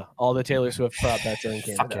Canada. All the Taylor Swift prop bets are in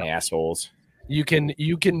Canada. Fucking assholes. You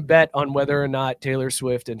can bet on whether or not Taylor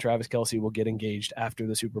Swift and Travis Kelce will get engaged after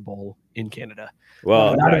the Super Bowl in Canada.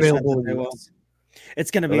 Well, not that's- available in the will. US.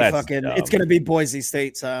 It's gonna be Well, that's fucking. dumb. It's gonna be Boise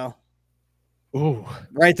State style, Ooh,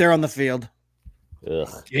 right there on the field. Ugh,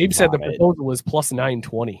 Gabe said the vomit. proposal was plus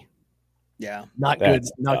 920. Yeah, Not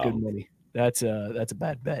That's good. Not dumb. good money. That's a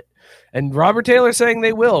bad bet. And Robert Taylor saying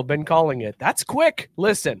they will. Been calling it. That's quick.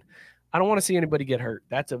 Listen, I don't want to see anybody get hurt.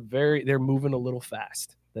 They're moving a little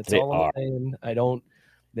fast. That's They all I'm are. saying. I don't.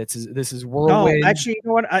 This is no, whirlwind. actually, you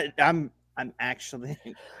know what? I'm actually.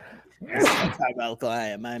 That's how vocal I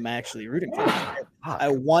am. I'm actually rooting for them. I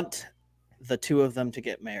want the two of them to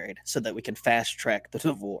get married so that we can fast track the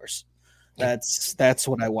divorce. That's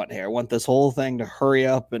what I want here. I want this whole thing to hurry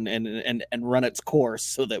up and run its course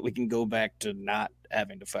so that we can go back to not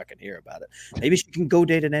having to fucking hear about it. Maybe she can go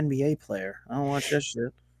date an NBA player. I don't want that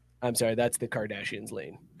shit. I'm sorry. That's the Kardashians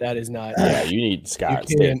lane. That is not. Yeah, you need Scott.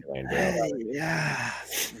 You Stay can't- in the lane, bro. Yeah.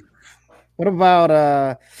 What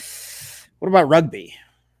about rugby?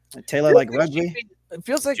 Taylor like rugby? It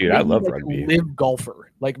feels like Dude, I maybe love like rugby. a live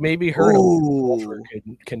golfer. Like maybe her and a live Ooh. golfer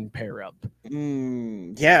can pair up.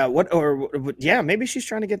 Yeah. Yeah. Maybe she's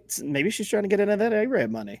trying to get into that A-Rab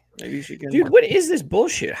money. Maybe she can. Dude, what is this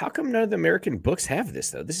bullshit? How come none of the American books have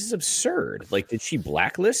this though? This is absurd. Like, did she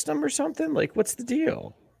blacklist them or something? Like, what's the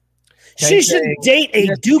deal? She should date a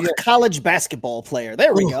Yes, Duke yes. college basketball player.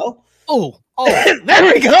 There we Ooh. go. Oh,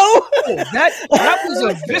 There we go. that was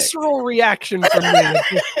a visceral reaction from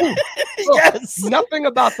me. Yes. Nothing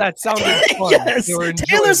about that sounded fun. Yes, They were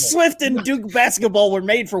Taylor enjoyable. Swift and Duke basketball were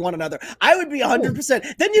made for one another. I would be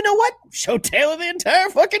 100%. Then you know what? Show Taylor the entire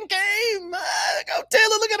fucking game. Go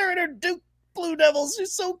Taylor, look at her in her Duke Blue Devils.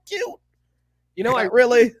 She's so cute. You know, I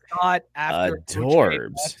really. thought after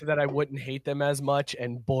Adorbs. after that I wouldn't hate them as much,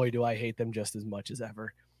 and boy, do I hate them just as much as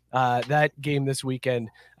ever. That game this weekend,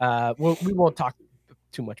 we won't talk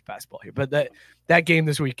too much basketball here, but that game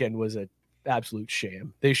this weekend was an absolute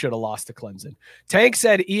sham. They should have lost to Clemson. Tank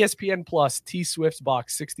said ESPN Plus T Swift's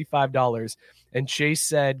box $65, and Chase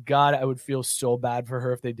said, "God, I would feel so bad for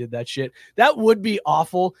her if they did that shit. That would be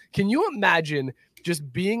awful. Can you imagine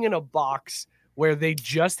just being in a box?" Where they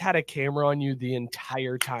just had a camera on you the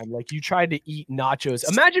entire time, like you tried to eat nachos.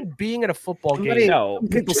 Imagine being at a football game. No,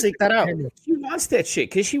 People seek that out. she wants that shit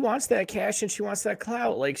because she wants that cash and she wants that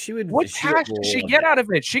clout. Like, she would. What she cash would does she roll get on out of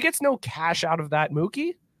it? She gets no cash out of that,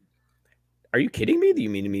 Mookie. Are you kidding me? Do you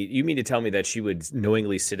mean to tell me that she would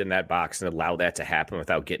knowingly sit in that box and allow that to happen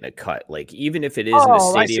without getting a cut? Like, even if it is in a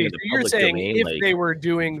I stadium see. in the So you're public saying domain, if like, they were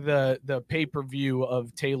doing the pay-per-view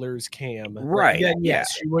of Taylor's cam, Right, then yeah.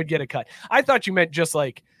 yes, she would get a cut. I thought you meant just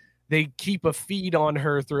like they keep a feed on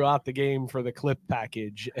her throughout the game for the clip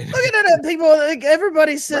package. Look at it, people. Like,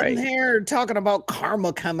 everybody's sitting Right. here talking about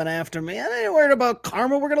karma coming after me. I ain't worried about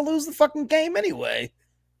karma. We're gonna lose the fucking game anyway.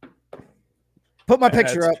 Put my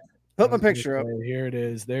picture up. Put my picture up. Here it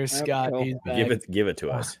is. There's Yep, Scott. cool. He's back. give it to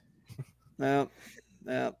us. No.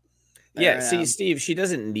 Yeah, There I see, am. Steve, she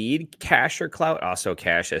doesn't need cash or clout. Also,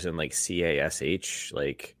 cash as in like CASH,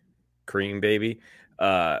 like cream baby.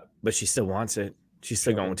 But she still wants it. She's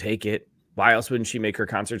still going to take it. Why else wouldn't she make her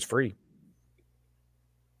concerts free?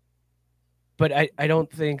 But I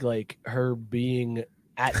don't think like her being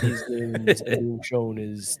at these games and being shown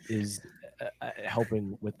is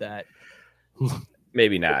helping with that.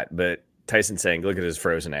 Maybe not. But Tyson saying, "Look at his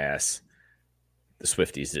frozen ass." The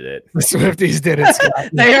Swifties did it. The Swifties did it, Scott.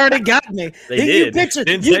 They already got me. They You did. bitches,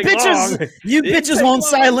 Didn't you take bitches, long. you Didn't bitches take won't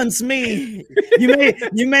long. silence me.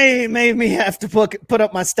 You may make me have to put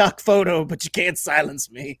up my stock photo, but you can't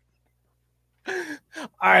silence me. All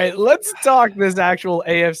right, let's talk this actual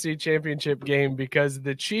AFC Championship game because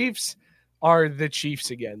the Chiefs are the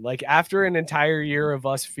Chiefs again. Like after an entire year of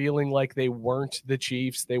us feeling like they weren't the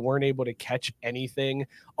Chiefs, they weren't able to catch anything,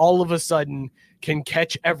 all of a sudden can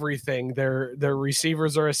catch everything. Their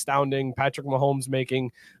receivers are astounding. Patrick Mahomes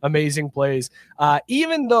making amazing plays.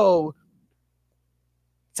 Even though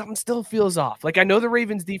something still feels off. Like I know the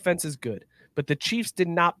Ravens defense is good, but the Chiefs did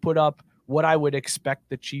not put up what I would expect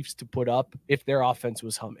the Chiefs to put up if their offense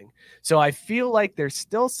was humming. So I feel like there's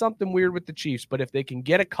still something weird with the Chiefs, but if they can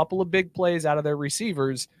get a couple of big plays out of their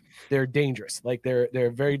receivers, they're dangerous. Like they're a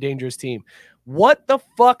very dangerous team. What the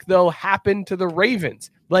fuck though happened to the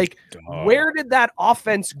Ravens? Like where did that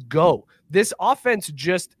offense go? This offense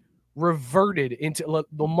just reverted into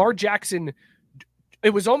Lamar Jackson.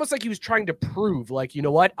 It was almost like he was trying to prove like, you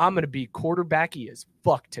know what? I'm going to be quarterbacky as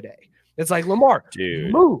fuck today. It's like, Lamar,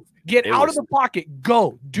 Dude, move, get out was- of the pocket,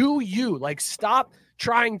 go, do you. Like, stop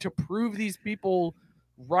trying to prove these people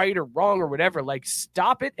right or wrong or whatever. Like,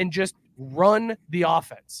 stop it and just run the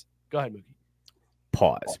offense. Go ahead, Mookie.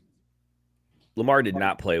 Pause. Lamar did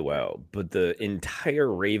not play well, but the entire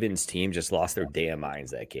Ravens team just lost their damn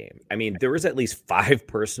minds that game. I mean, there was at least 5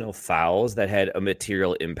 personal fouls that had a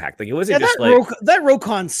material impact. Like it wasn't just that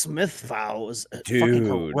Roquan Smith foul was fucking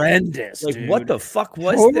horrendous. Like dude. what the fuck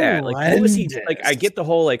was that? Like what was he like? I get the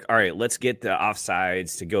whole like, all right, let's get the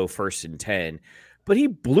offsides to go 1st and 10. But he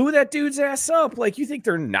blew that dude's ass up. Like, you think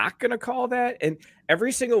they're not going to call that? And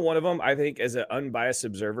every single one of them, I think, as an unbiased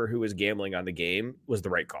observer who was gambling on the game, was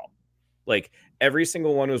the right call. Like, every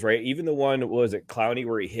single one was right. Even the one, was it Clowney,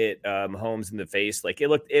 where he hit Mahomes in the face? Like, it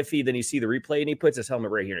looked iffy. Then you see the replay, and he puts his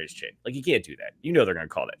helmet right here in his chin. Like, you can't do that. You know they're going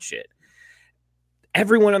to call that shit.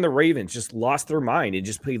 Everyone on the Ravens just lost their mind and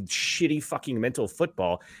just played shitty fucking mental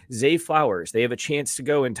football. Zay Flowers, they have a chance to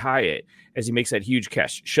go and tie it as he makes that huge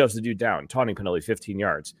catch, shoves the dude down, taunting penalty, 15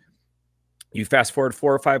 yards. You fast forward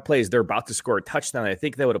 4 or 5 plays, they're about to score a touchdown. I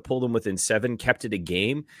think they would have pulled them within 7, kept it a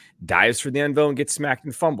game, dives for the end zone, gets smacked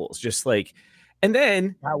and fumbles. Just like, and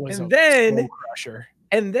then crusher.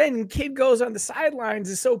 And then kid goes on the sidelines,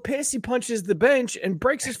 is so pissed he punches the bench and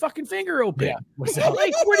breaks his fucking finger open. Yeah.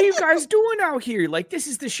 Like, what are you guys doing out here? Like, this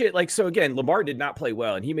is the shit. Like, so again, Lamar did not play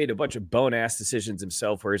well, and he made a bunch of bone-ass decisions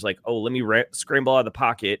himself where he's like, oh, let me scramble out of the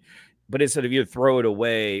pocket, but instead of either throw it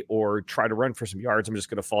away or try to run for some yards, I'm just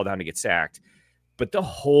going to fall down and get sacked. But the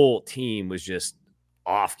whole team was just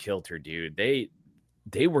off-kilter, dude.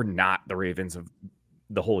 They were not the Ravens of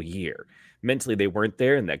the whole year. Mentally, they weren't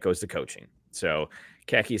there, and that goes to coaching. So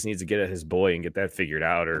Kakis needs to get at his boy and get that figured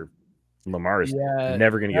out, or Lamar is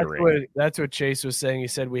never going to get a ring. That's what Chase was saying. He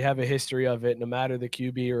said we have a history of it. No matter the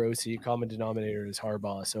QB or OC, common denominator is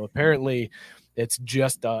Harbaugh. So apparently it's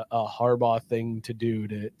just a Harbaugh thing to do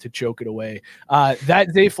to choke it away. That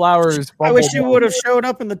Zay Flowers. I wish you would have showed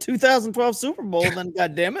up in the 2012 Super Bowl then,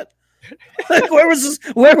 God damn it. Like, where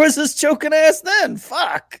was this choking ass then?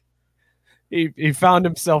 Fuck. He found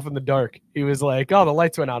himself in the dark. He was like, oh, the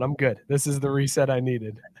lights went out. I'm good. This is the reset I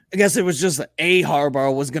needed. I guess it was just a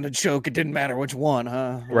Harbaugh was going to choke. It didn't matter which one,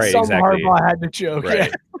 huh? Right, Some exactly. Harbaugh had to choke.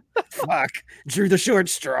 Right. Yeah. Fuck. Drew the short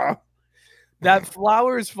straw. That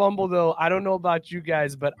Flowers fumble, though, I don't know about you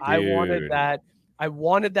guys, but Dude. I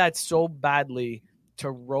wanted that so badly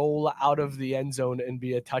to roll out of the end zone and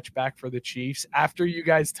be a touchback for the Chiefs. After you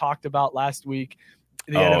guys talked about last week,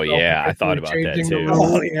 I thought about that too.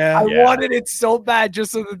 I wanted it so bad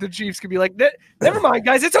just so that the Chiefs could be like, never mind,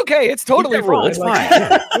 guys. It's okay. It's totally fine. It's fine.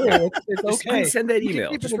 It's okay. Send that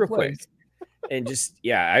email just real quick. And just,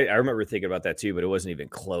 I remember thinking about that too, but it wasn't even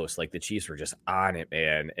close. Like the Chiefs were just on it,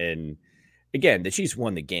 man. And again, the Chiefs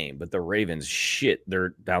won the game, but the Ravens shit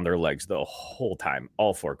down their legs the whole time,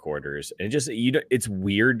 all 4 quarters. And it's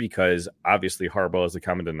weird because obviously Harbaugh is the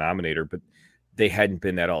common denominator, but they hadn't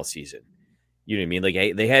been that all season. You know what I mean?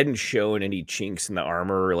 Like they hadn't shown any chinks in the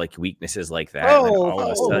armor or like weaknesses like that. And then all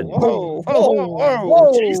of a sudden,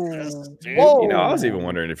 Jesus, dude. You know, I was even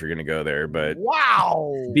wondering if you're going to go there, but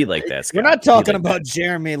be like that. Scott. We're not talking about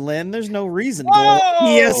Jeremy Lin. There's no reason to go.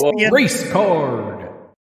 ESPN Race card.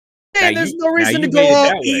 Hey, there's no reason to go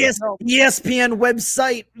off ESPN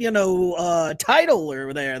website, title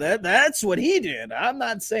over there. That's what he did. I'm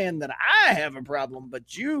not saying that I have a problem,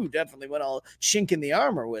 but you definitely went all chink in the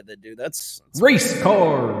armor with it, dude. That's race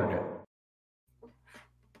card.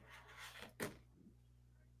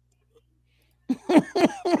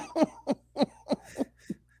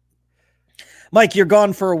 Mike, you're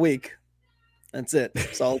gone for a week. That's it.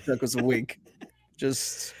 That's all it took was a week.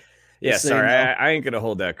 Just. Yeah, sorry, I ain't going to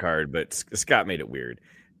hold that card, but Scott made it weird.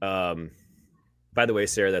 By the way,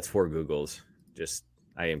 Sarah, that's 4 Googles. Just,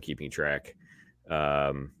 I am keeping track.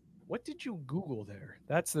 What did you Google there?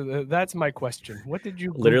 That's my question. What did you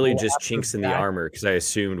Google? Literally just chinks in the armor, because I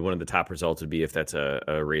assumed one of the top results would be if that's a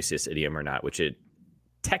racist idiom or not, which it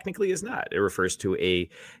technically is not. It refers to a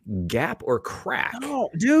gap or crack. No,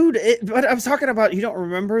 dude. But I was talking about. You don't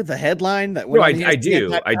remember the headline that? No, I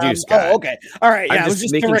do. I do, Scott. Oh, okay. All right. Yeah, I'm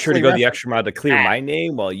just making sure to go the extra mile to clear my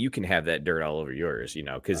name, while you can have that dirt all over yours. You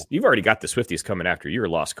know, because you've already got the Swifties coming after you. You're a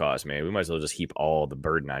lost cause, man. We might as well just heap all the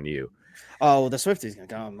burden on you. Oh, the Swifties gonna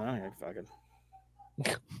come. Fucking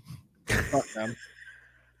fuck them.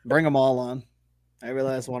 Bring them all on. Every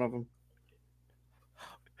last one of them.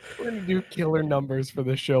 We're going to do killer numbers for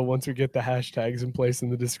this show once we get the hashtags in place in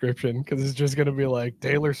the description, because it's just going to be like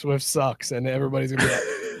Taylor Swift sucks, and everybody's going to be like,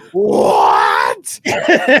 what?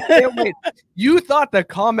 Wait, you thought the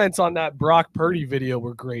comments on that Brock Purdy video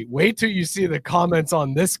were great. Wait till you see the comments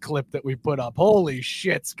on this clip that we put up. Holy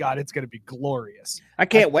shit, Scott, it's going to be glorious. I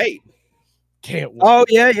can't wait. Can't wait. Oh,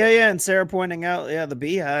 yeah. And Sarah pointing out, the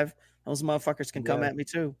beehive. Those motherfuckers can come at me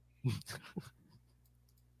too.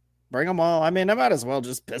 Bring them all. I mean, I might as well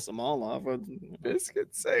just piss them all off. Biscuit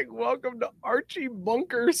saying, "Welcome to Archie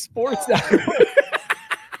Bunker Sports."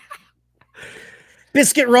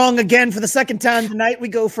 Biscuit wrong again for the second time tonight. We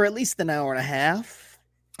go for at least an hour and a half.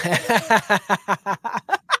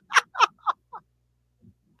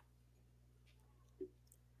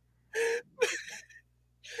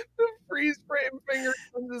 The freeze frame finger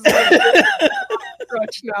is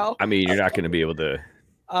stretch now. I mean, you're not going to be able to.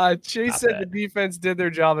 Chase said the defense did their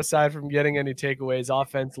job aside from getting any takeaways.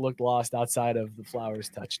 Offense looked lost outside of the Flowers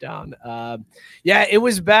touchdown. Yeah, it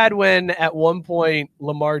was bad when at one point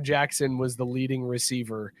Lamar Jackson was the leading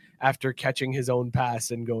receiver after catching his own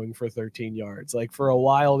pass and going for 13 yards. Like for a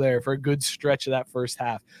while there, for a good stretch of that first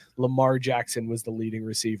half, Lamar Jackson was the leading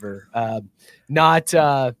receiver. Not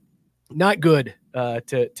good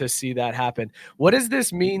to see that happen. What does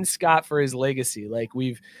this mean, Scott, for his legacy? Like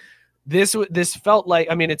this felt like,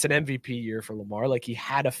 I mean, it's an MVP year for Lamar. Like he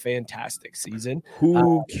had a fantastic season.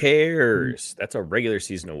 Who cares? That's a regular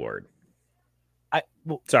season award.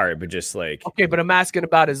 Sorry, but just like, okay, but I'm asking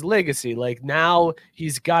about his legacy. Like now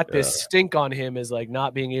he's got this stink on him as like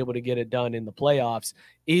not being able to get it done in the playoffs.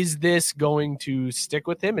 Is this going to stick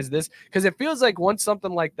with him? Is this, because it feels like once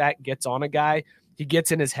something like that gets on a guy, he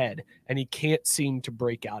gets in his head and he can't seem to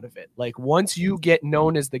break out of it. Like once you get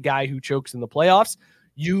known as the guy who chokes in the playoffs,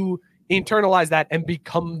 you internalize that and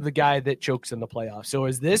become the guy that chokes in the playoffs. So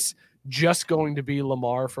is this just going to be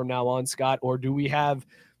Lamar from now on, Scott, or do we have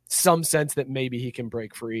some sense that maybe he can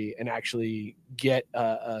break free and actually get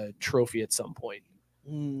a trophy at some point?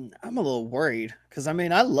 I'm a little worried because I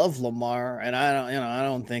mean I love Lamar and I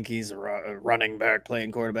don't think he's a running back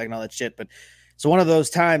playing quarterback and all that shit, but it's one of those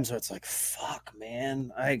times where it's like, fuck,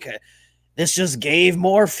 man, this just gave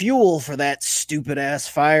more fuel for that stupid ass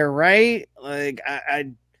fire, right? Like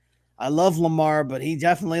I love Lamar, but he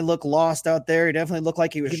definitely looked lost out there. He definitely looked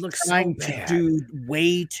like he was trying to do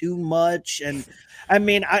way too much. And I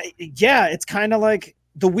mean, it's kind of like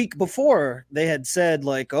the week before they had said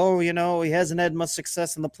like, oh, he hasn't had much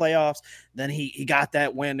success in the playoffs. Then he got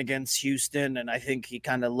that win against Houston, and I think he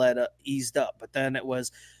kind of eased up. But then it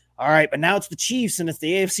was, all right, but now it's the Chiefs, and it's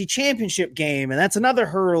the AFC Championship game, and that's another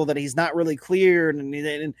hurdle that he's not really cleared.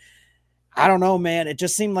 And I don't know, man. It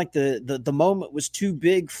just seemed like the moment was too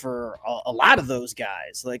big for a lot of those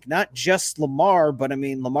guys. Like not just Lamar, but I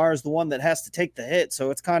mean, Lamar is the one that has to take the hit.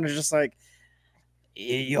 So it's kind of just like,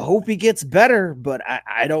 you hope he gets better, but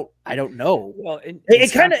I don't know. Well,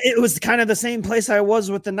 it was kind of the same place I was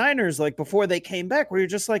with the Niners, like before they came back, where you're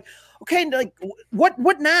just like, okay, like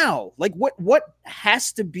what now? Like what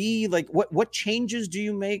has to be, like what changes do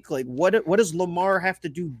you make? Like what does Lamar have to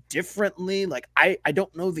do differently? Like I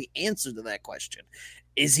don't know the answer to that question.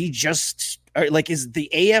 Is he just like, is the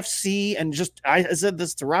AFC, and just I said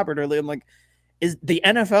this to Robert earlier, I'm like, is the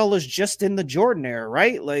NFL is just in the Jordan era,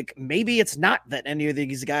 right? Like maybe it's not that any of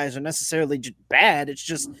these guys are necessarily just bad. It's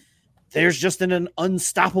just there's just an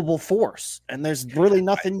unstoppable force, and there's really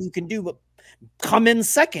nothing you can do but come in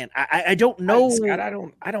second. I don't know. Scott,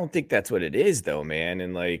 I don't think that's what it is, though, man.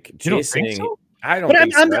 And like Jason, so? I don't. But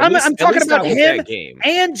think so. I'm talking about him game.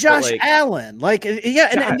 and Josh Allen. Like, yeah,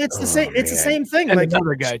 and it's the same. It's the same thing. And like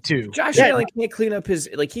another guy too. Josh Allen can't clean up his,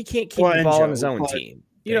 like he can't keep the ball on his own team.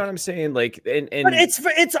 You know what I'm saying? Like, and but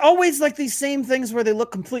it's always like these same things where they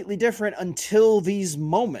look completely different until these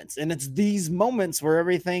moments, and it's these moments where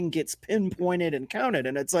everything gets pinpointed and counted.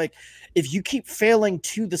 And it's like, if you keep failing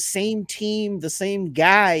to the same team, the same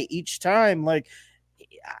guy each time, like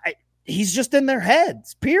he's just in their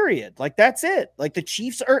heads. Period. Like that's it. Like the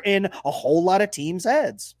Chiefs are in a whole lot of teams'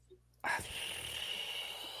 heads.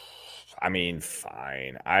 I mean,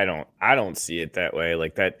 fine. I don't see it that way.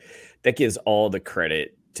 Like that gives all the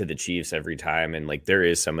credit to the Chiefs every time, and like there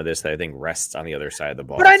is some of this that I think rests on the other side of the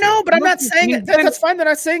ball. But I know, but I'm not saying that's fine. They're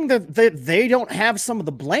not saying that they don't have some of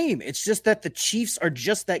the blame. It's just that the Chiefs are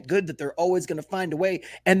just that good that they're always going to find a way,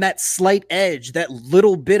 and that slight edge, that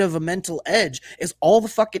little bit of a mental edge, is all the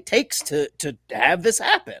fuck it takes to have this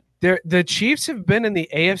happen. The Chiefs have been in the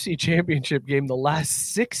AFC Championship game the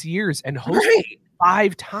last 6 years and hosted it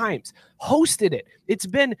 5 times. Hosted it. It's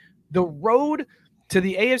been the road to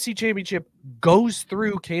the AFC Championship goes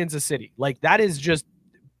through Kansas City. Like that is just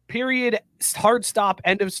period, hard stop,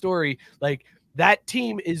 end of story. Like that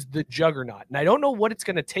team is the juggernaut. And I don't know what it's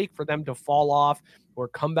going to take for them to fall off or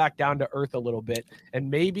come back down to earth a little bit. And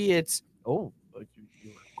maybe it's, you were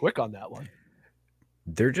quick on that one.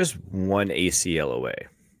 They're just one ACL away.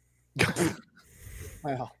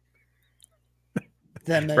 Wow.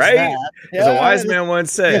 Then right? As a wise man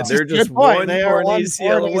once said, yeah, they're just one more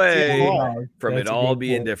ACL away from it all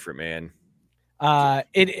being different, man.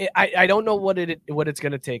 I don't know what it's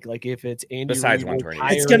gonna take. Like if it's Andy Besides Reid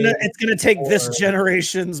 120. It's gonna take this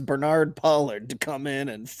generation's Bernard Pollard to come in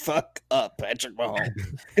and fuck up Patrick Mahomes,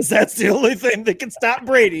 because that's the only thing that can stop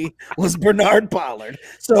Brady was Bernard Pollard.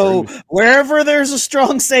 So wherever there's a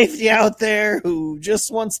strong safety out there who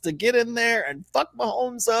just wants to get in there and fuck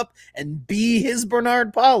Mahomes up and be his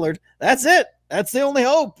Bernard Pollard, that's it. That's the only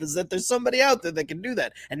hope, is that there's somebody out there that can do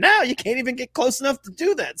that. And now you can't even get close enough to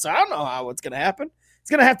do that. So I don't know how it's going to happen. It's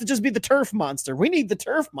going to have to just be the turf monster. We need the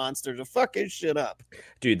turf monster to fuck his shit up.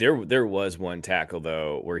 Dude, there was one tackle,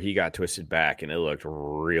 though, where he got twisted back and it looked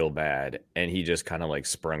real bad. And he just kind of like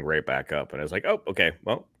sprung right back up. And I was like, oh, okay,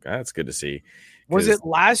 well, that's good to see. Was it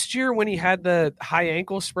last year when he had the high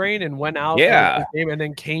ankle sprain and went out the game and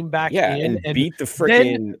then came back in and beat the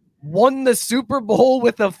freaking... won the Super Bowl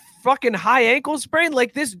with a fucking high ankle sprain?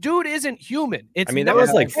 Like, this dude isn't human. That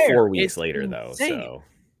was like 4 weeks later, though. So,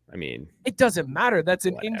 it doesn't matter. That's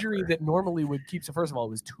an injury that normally would keep. So, first of all,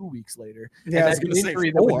 it was 2 weeks later. Yeah, that's an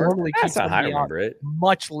injury that would normally keep somebody out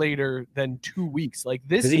much later than 2 weeks. Like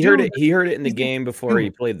this, he heard it. He heard it in the game before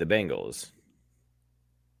he played the Bengals.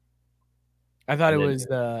 I thought it was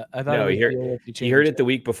he heard it the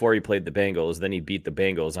week before he played the Bengals. Then he beat the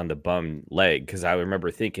Bengals on the bum leg, because I remember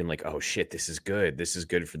thinking like, oh shit, this is good. This is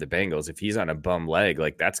good for the Bengals. If he's on a bum leg,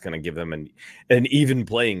 like that's going to give them an even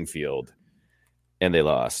playing field. And they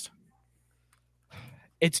lost.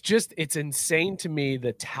 It's insane to me,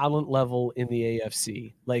 the talent level in the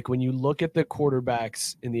AFC. Like when you look at the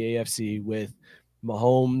quarterbacks in the AFC with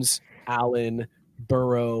Mahomes, Allen,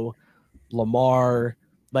 Burrow, Lamar,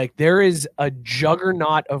 like there is a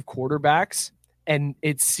juggernaut of quarterbacks, and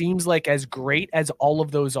it seems like as great as all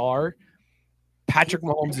of those are, Patrick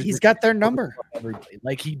Mahomes he's got their number.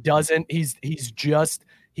 Like he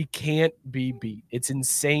can't be beat. It's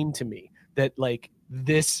insane to me that like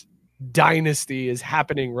this dynasty is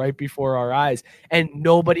happening right before our eyes and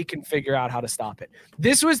nobody can figure out how to stop it.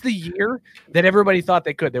 This was the year that everybody thought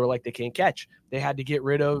they could. They were like, they can't catch. They had to get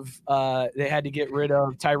rid of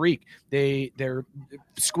Tyreek. They're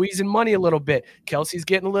squeezing money a little bit. Kelsey's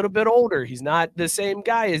getting a little bit older. He's not the same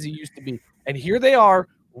guy as he used to be. And here they are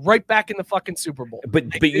right back in the fucking Super Bowl.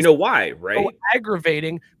 But you know why, right? So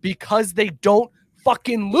aggravating, because they don't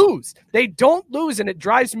fucking lose. They don't lose, and it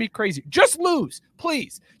drives me crazy. Just lose,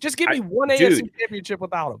 please. Just give me one AFC championship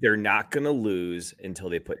without them. They're not going to lose until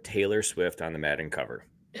they put Taylor Swift on the Madden cover.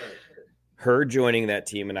 Her joining that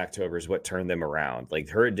team in October is what turned them around. Like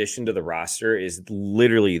her addition to the roster is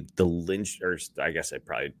literally the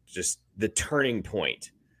turning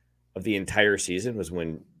point of the entire season was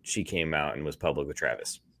when she came out and was public with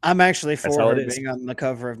Travis. I'm actually for her being on the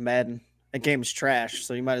cover of Madden. That game's trash,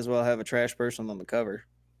 so you might as well have a trash person on the cover.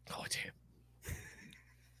 Oh, damn.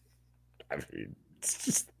 I mean, it's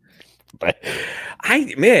just, but I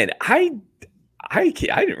didn't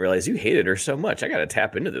realize you hated her so much. I got to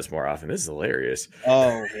tap into this more often. This is hilarious.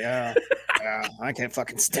 Oh, yeah. Yeah, I can't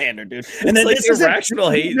fucking stand her, dude. And then like irrational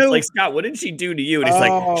hate. Like, Scott, what did she do to you? And he's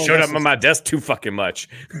like, showed up on my desk too fucking much.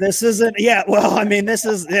 This isn't. Yeah, well, I mean, this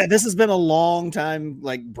has been a long time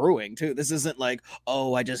like brewing too. This isn't like,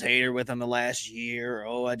 oh, I just hate her within the last year.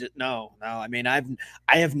 Oh, no. I mean, I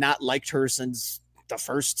have not liked her since the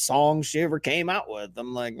first song she ever came out with.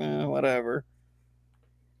 I'm like, whatever.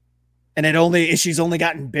 And she's only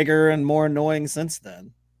gotten bigger and more annoying since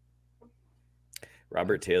then.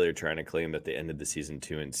 Robert Taylor trying to claim that they ended the season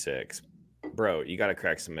 2-6. Bro, you got to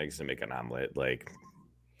crack some eggs to make an omelet. Like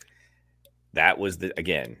that was the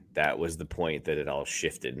point that it all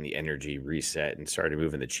shifted and the energy reset and started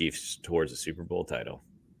moving the Chiefs towards the Super Bowl title.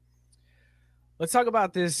 Let's talk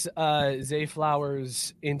about this Zay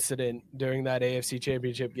Flowers incident during that AFC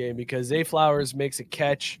Championship game, because Zay Flowers makes a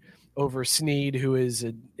catch over Snead, who is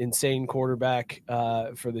an insane quarterback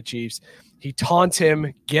for the Chiefs. He taunts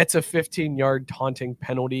him, gets a 15-yard taunting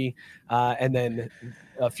penalty, and then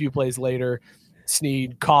a few plays later,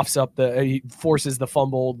 Snead coughs up he forces the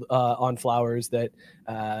fumble on Flowers that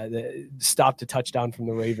stopped a touchdown from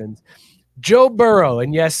the Ravens. Joe Burrow,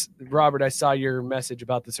 and yes, Robert, I saw your message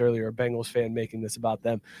about this earlier, a Bengals fan making this about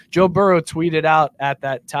them. Joe Burrow tweeted out at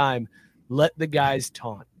that time, "Let the guys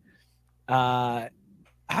taunt." How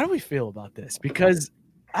do we feel about this? Because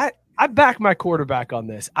I back my quarterback on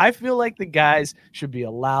this. I feel like the guys should be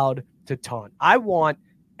allowed to taunt. I want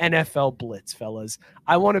NFL blitz, fellas.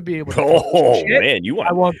 I want to be able to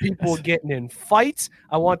I want people getting in fights.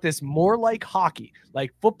 I want this more like hockey.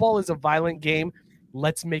 Like football is a violent game.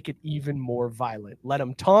 Let's make it even more violent. Let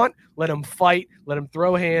them taunt, let them fight, let them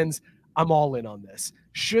throw hands. I'm all in on this.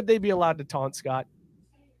 Should they be allowed to taunt, Scott?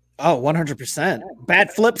 Oh, 100%.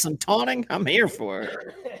 Bat flips and taunting, I'm here for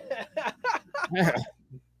it.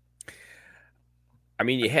 I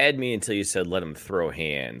mean, you had me until you said let them throw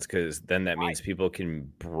hands, because then that means people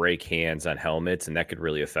can break hands on helmets, and that could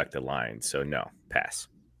really affect the line. So no, pass.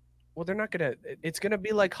 Well, they're not gonna. It's gonna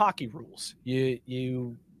be like hockey rules.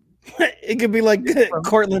 You. It could be like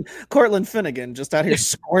Cortland Finnegan just out here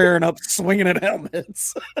squaring up, swinging at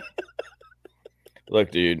helmets.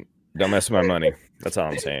 Look, dude, don't mess with my money. That's all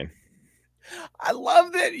I'm saying. I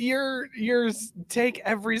love that your take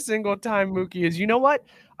every single time, Mookie, is, you know what?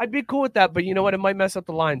 I'd be cool with that, but you know what? It might mess up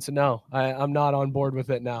the line. So no, I'm not on board with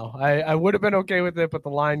it now. I would have been okay with it, but the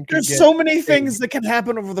line could There's so many things that can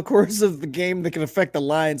happen over the course of the game that can affect the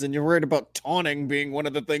lines, and you're worried about taunting being one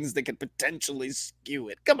of the things that could potentially skew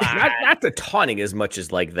it. Come on. Not the taunting as much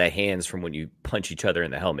as like the hands from when you punch each other in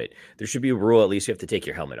the helmet. There should be a rule, at least you have to take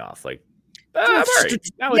your helmet off. Like,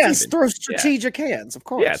 throw strategic hands, of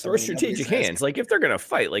course. Yeah, throw strategic hands. Like, if they're gonna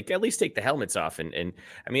fight, like, at least take the helmets off. And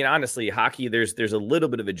I mean, honestly, hockey, there's a little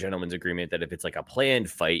bit of a gentleman's agreement that if it's like a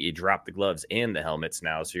planned fight, you drop the gloves and the helmets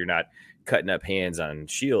now, so you're not cutting up hands on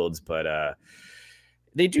shields. But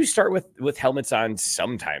they do start with helmets on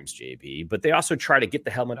sometimes, JB, but they also try to get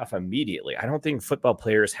the helmet off immediately. I don't think football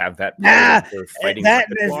players have that. Fighting that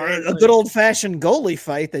is a good old fashioned goalie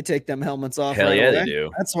fight. They take them helmets off. Hell yeah, they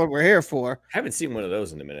do. That's what we're here for. Haven't seen one of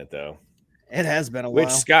those in a minute, though. It has been a while.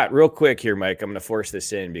 Which, Scott, real quick here, Mike, I'm going to force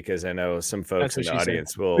this in because I know some folks in the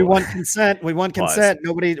audience will. We want consent. We want consent.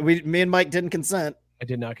 Me and Mike didn't consent. I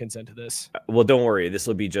did not consent to this. Well, don't worry. This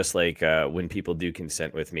will be just like when people do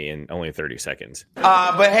consent with me in only 30 seconds.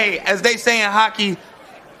 But hey, as they say in hockey,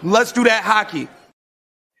 let's do that hockey.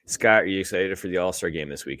 Scott, are you excited for the All-Star game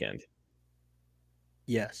this weekend?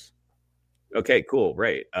 Yes. Okay, cool.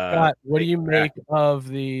 Right. Scott, what do you make of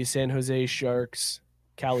the San Jose Sharks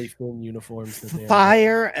Cali Finn uniforms?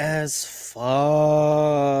 Fire as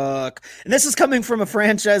fuck. And this is coming from a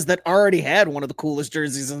franchise that already had one of the coolest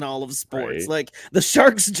jerseys in all of sports. Right. Like, the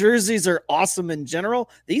Sharks jerseys are awesome in general.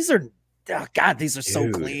 These are, these are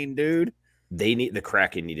so clean, dude. The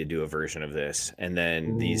Kraken need to do a version of this, and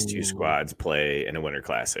then these two squads play in a Winter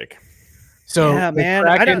Classic. So yeah, man,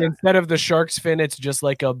 Kraken, instead of the Sharks fin, it's just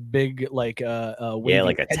like a big, like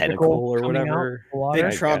like a tentacle or whatever. Big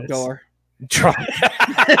trog door.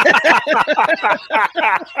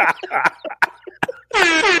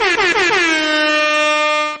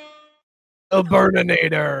 A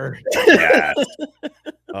Burninator. Yeah.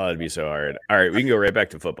 Oh, it'd be so hard. All right, we can go right back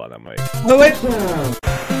to football now, Mike. Oh, wait.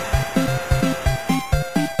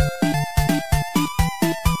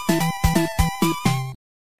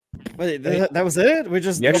 Wait, that was it? We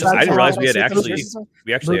just I didn't realize we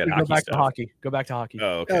actually had hockey. Go back to hockey. Go back to hockey.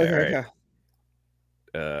 Oh, okay. All right.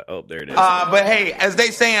 There it is. But hey, as they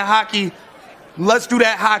say in hockey, let's do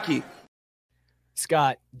that hockey.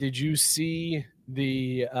 Scott, did you see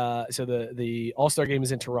the All-Star game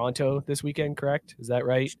is in Toronto this weekend, correct? Is that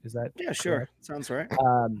right? Is that sure. Correct? Sounds right.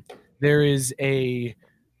 There is a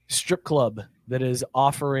strip club that is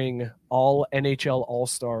offering all NHL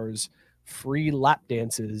All-Stars free lap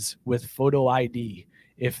dances with photo ID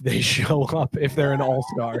if they show up, if they're an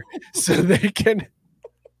All-Star, so they can.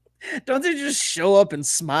 Don't they just show up and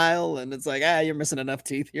smile and it's like, you're missing enough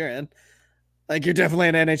teeth, you're in. Like, you're definitely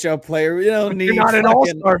an NHL player. You don't need. You're not an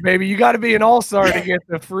All-Star, baby. You got to be an All-Star to get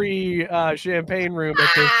the free champagne room.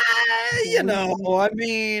 I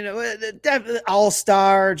mean,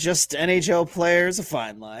 All-Star, just NHL players, a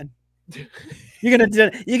fine line. You're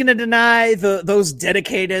gonna deny those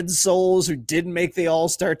dedicated souls who didn't make the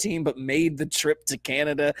All-Star team but made the trip to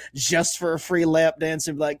Canada just for a free lap dance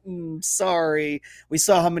and be like, sorry, we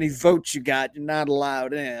saw how many votes you got. You're not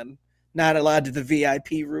allowed in. Not allowed to the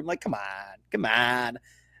VIP room. Like, come on.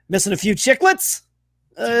 Missing a few chiclets?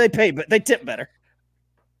 They pay, but they tip better.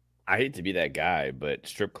 I hate to be that guy, but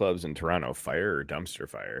strip clubs in Toronto, fire or dumpster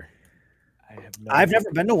fire? I've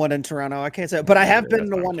never been to one in Toronto. I can't say, but I have been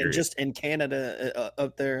to one just in Canada,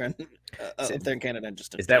 up there in Canada. And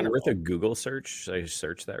just is that worth a Google search? Should I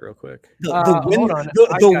search that real quick? The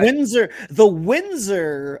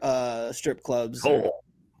Windsor strip clubs.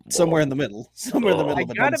 Somewhere in the middle. I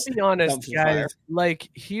gotta be honest, guys. Like,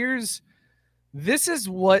 this is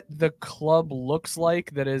what the club looks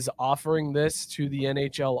like that is offering this to the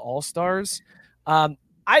NHL All-Stars. I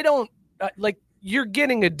don't like. You're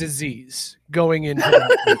getting a disease going into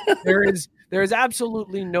that. There is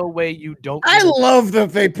absolutely no way you don't. I love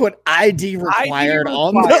that they put ID required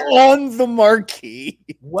on the marquee.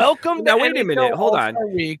 Welcome now. To wait NHL a minute. Hold All-Star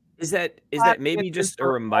on. Week. Is that maybe just a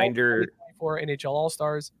reminder for NHL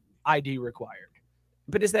All-Stars? ID required.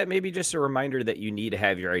 But is that maybe just a reminder that you need to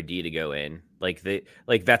have your ID to go in?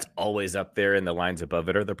 Like that's always up there, and the lines above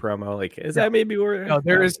it are the promo. Like, is that maybe where? No,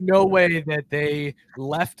 there is no way that they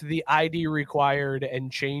left the ID required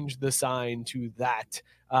and changed the sign to that.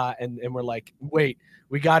 And we're like, wait,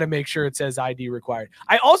 we got to make sure it says ID required.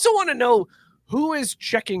 I also want to know who is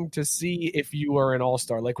checking to see if you are an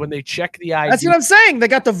all-star. Like when they check the ID. That's what I'm saying. They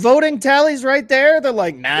got the voting tallies right there. They're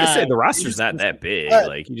like, nah. They say the roster's not that big.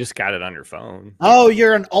 Like you just got it on your phone. Oh,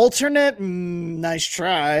 you're an alternate? Nice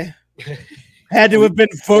try. Had to have been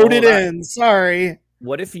voted in. Sorry.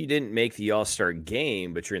 What if you didn't make the all-star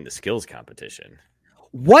game, but you're in the skills competition?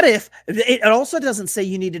 What if it also doesn't say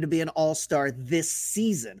you needed to be an all-star this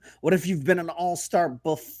season? What if you've been an all-star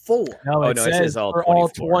before? No, it says all for all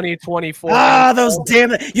 2024. Ah, those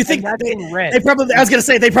damn it. You think they probably, I was going to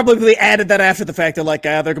say, they probably added that after the fact. They're like,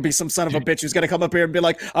 there could be some son of a bitch who's going to come up here and be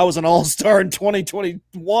like, I was an all-star in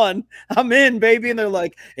 2021. I'm in, baby. And they're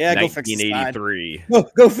like, yeah, go fix the sign. 1983.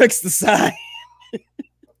 Go fix the sign.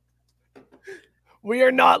 We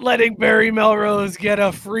are not letting Barry Melrose get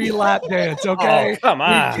a free lap dance, okay? Oh, come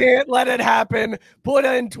on. We can't let it happen. Put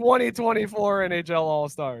in 2024 NHL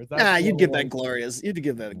All-Stars. You'd give that glorious. You'd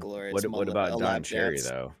give that a glorious. What about Don Cherry,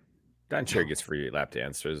 though? Don Cherry gets free lap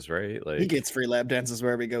dances, right? Like he gets free lap dances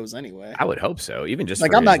wherever he goes anyway. I would hope so. Even just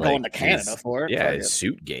like I'm not going to Canada for it. Yeah, his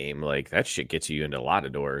suit game. Like that shit gets you into a lot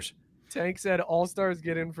of doors. Tank said all-stars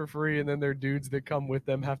get in for free, and then their dudes that come with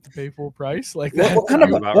them have to pay full price. Like that. What kind of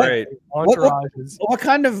entourages? What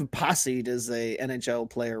kind of posse does a NHL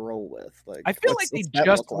player roll with? Like I feel like they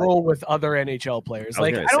just roll with other NHL players.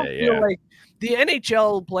 Like I don't feel like the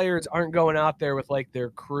NHL players aren't going out there with like their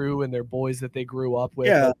crew and their boys that they grew up with.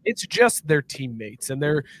 Yeah. Like, it's just their teammates, and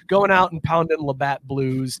they're going out and pounding Labatt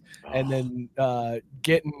Blues, and then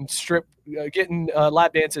getting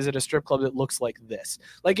lap dances at a strip club that looks like this.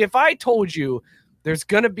 Like if I told you there's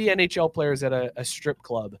going to be NHL players at a strip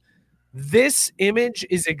club, this image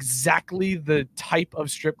is exactly the type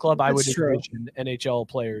of strip club I would envision NHL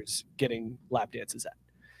players getting lap dances at.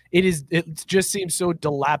 It just seems so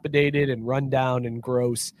dilapidated and run down and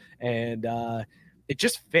gross, and it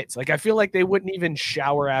just fits. Like I feel like they wouldn't even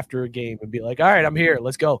shower after a game and be like, all right, I'm here,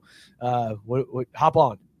 let's go. Hop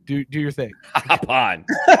on. Do your thing. Hop on.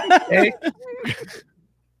 Hey.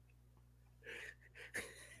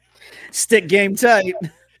 Stick game tight.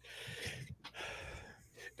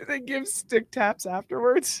 Do they give stick taps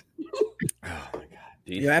afterwards? Oh my god.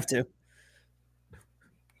 You have to.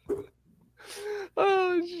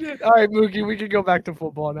 Oh shit. All right, Mookie, we can go back to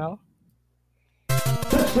football now.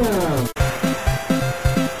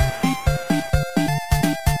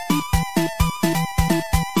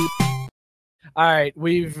 All right,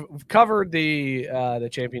 we've covered the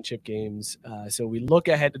championship games, so we look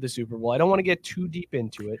ahead to the Super Bowl. I don't want to get too deep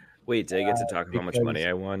into it. Wait, did I get to talk about how much money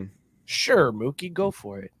I won? Sure, Mookie, go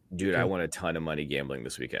for it. Dude, I won a ton of money gambling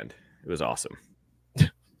this weekend. It was awesome.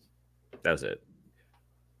 That was it.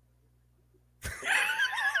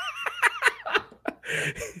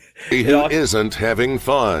 Who isn't having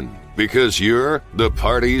fun because you're the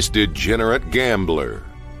party's degenerate gambler.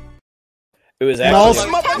 It was actually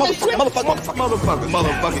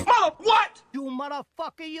Motherfucker. What? You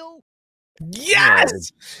motherfucker, you.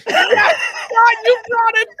 Yes! Yes! God, you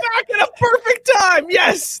brought it back at a perfect time.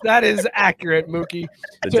 Yes, that is accurate, Mookie.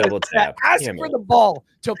 The double tap. Ask for the ball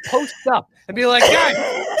to post up and be like,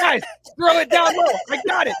 guys, throw it down low. I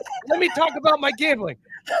got it. Let me talk about my gambling.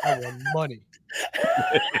 I won money.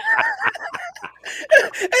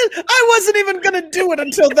 I wasn't even gonna do it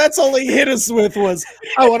until that's all he hit us with was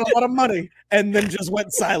I want a lot of money, and then just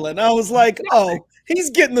went silent. I was like, oh, he's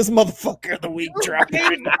getting this motherfucker of the week drop.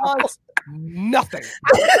 Nothing.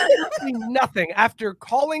 Nothing. After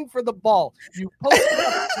calling for the ball, you posted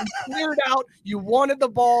up, you cleared out, you wanted the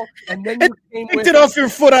ball, and then you came with it off your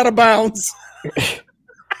foot out of bounds.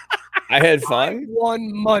 I had fun. I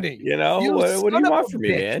won money. You know, what do you want from me,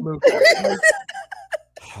 man?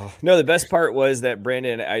 No, the best part was that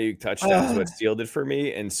Brandon Ayuk touchdown is what sealed it for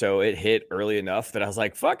me. And so it hit early enough that I was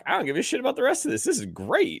like, fuck, I don't give a shit about the rest of this. This is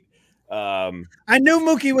great. I knew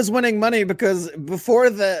Mookie was winning money because before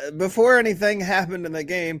anything happened in the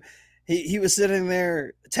game, he was sitting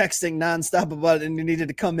there texting nonstop about it and he needed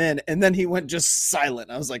to come in. And then he went just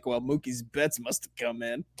silent. I was like, well, Mookie's bets must have come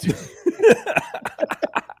in.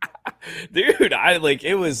 Dude,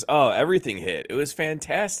 everything hit. It was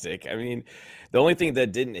fantastic. I mean, the only thing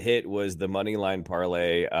that didn't hit was the money line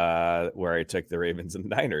parlay where I took the Ravens and the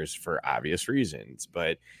Niners for obvious reasons.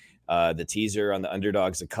 But the teaser on the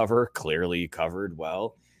underdogs to cover clearly covered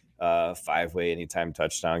well. 5-way anytime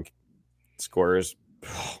touchdown scores.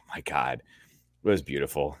 Oh my God, it was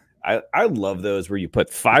beautiful. I love those where you put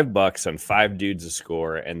 $5 on 5 dudes to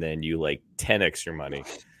score and then you like 10x your money.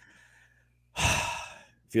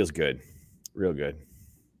 Feels good. Real good.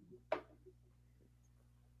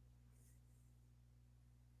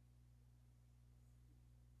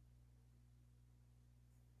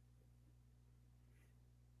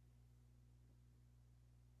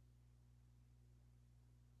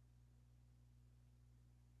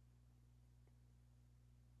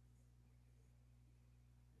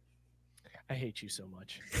 I hate you so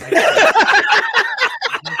much.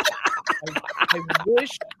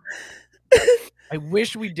 I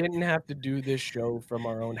wish we didn't have to do this show from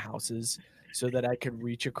our own houses so that I could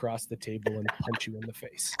reach across the table and punch you in the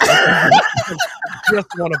face. I just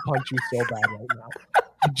want to punch you so bad right now.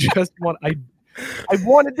 I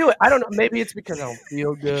want to do it. I don't know. Maybe it's because I don't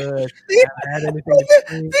feel good.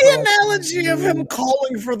 The analogy of him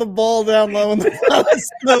calling for the ball down low in the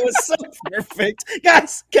post, that was so perfect.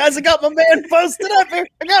 Guys, I got my man posted up here.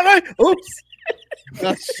 I got my oops.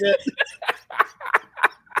 Oh shit.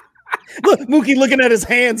 Look, Mookie looking at his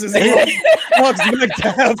hands as he walks back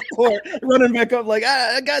to half court, running back up like,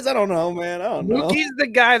 guys, I don't know, man. I don't know. Mookie's the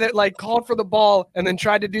guy that like called for the ball and then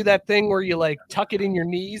tried to do that thing where you like tuck it in your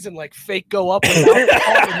knees and like fake go up without the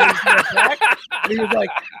ball and he was like,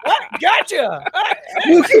 what? Gotcha.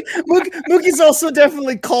 Mookie's also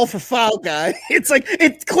definitely call for foul guy. It's like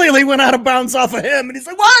it clearly went out of bounds off of him, and he's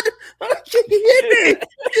like, what? You hit me.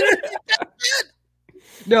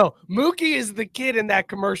 No, Mookie is the kid in that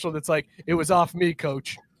commercial that's like, it was off me,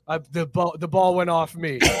 coach. The ball went off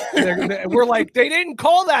me. We're like, they didn't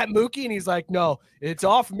call that, Mookie. And he's like, no, it's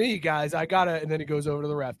off me, guys. I got to. And then he goes over to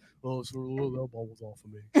the ref. Oh, so that ball was off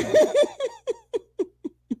of me.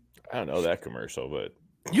 I don't know that commercial, but.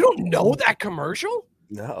 You don't know that commercial?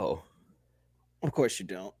 No. Of course you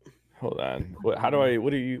don't. Hold on. What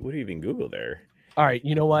do you even Google there? All right.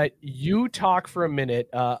 You know what? You talk for a minute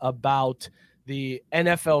about the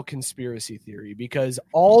NFL conspiracy theory, because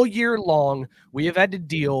all year long we have had to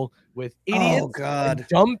deal with idiots and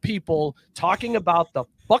dumb people talking about the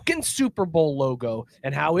fucking Super Bowl logo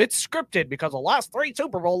and how it's scripted because the last 3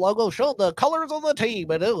 Super Bowl logos showed the colors of the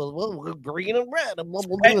team and it was green and red. And blah,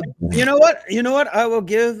 blah, blah. You know what? I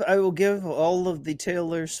will give all of the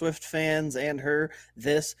Taylor Swift fans and her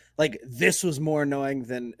this. Like, this was more annoying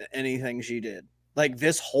than anything she did. Like,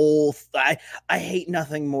 this whole I hate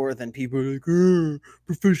nothing more than people are like,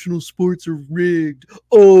 professional sports are rigged.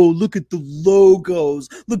 Oh, look at the logos.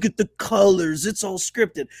 Look at the colors. It's all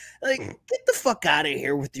scripted. Like, get the fuck out of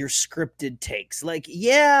here with your scripted takes. Like,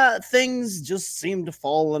 yeah, things just seem to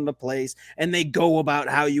fall into place and they go about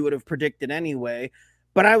how you would have predicted anyway.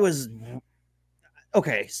 But I don't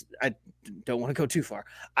want to go too far.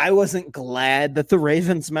 I wasn't glad that the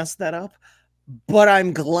Ravens messed that up. But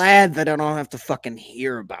I'm glad that I don't have to fucking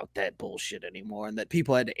hear about that bullshit anymore and that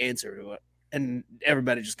people had to answer to it. And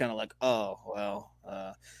everybody just kind of like, oh, well,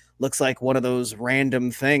 looks like one of those random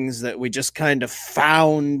things that we just kind of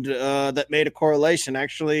found that made a correlation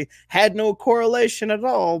actually had no correlation at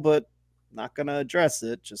all, but not going to address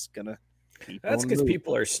it. Just going to keep That's because moving.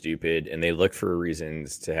 people are stupid and they look for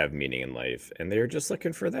reasons to have meaning in life. And they're just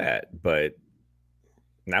looking for that. But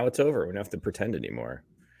now it's over. We don't have to pretend anymore.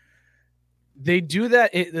 They do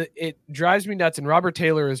that. It drives me nuts. And Robert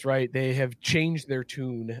Taylor is right. They have changed their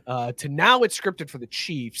tune to now it's scripted for the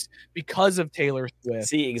Chiefs because of Taylor Swift.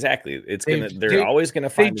 See, exactly. They're always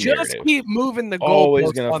gonna find. They just keep moving the goalposts.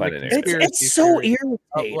 Always gonna find an It's so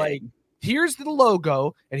irritating. Like, here's the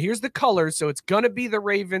logo and here's the colors, so it's gonna be the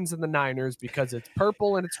Ravens and the Niners because it's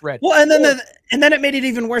purple and it's red. Well, and then it made it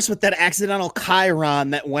even worse with that accidental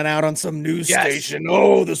chyron that went out on some news station.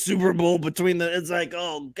 Oh, the Super Bowl between the. It's like,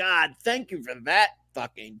 oh God, thank you for that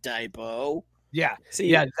fucking typo. Yeah.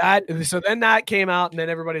 So then that came out, and then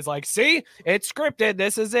everybody's like, see, it's scripted.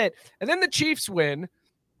 This is it. And then the Chiefs win.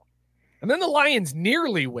 And then the Lions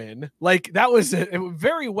nearly win. Like, that was it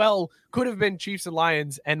very well could have been Chiefs and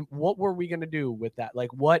Lions. And what were we going to do with that?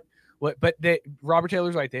 Like, what, but Robert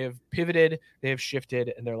Taylor's right. They have pivoted, they have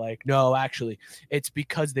shifted, and they're like, no, actually, it's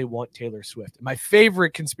because they want Taylor Swift. My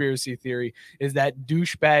favorite conspiracy theory is that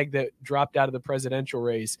douchebag that dropped out of the presidential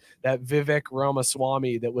race, that Vivek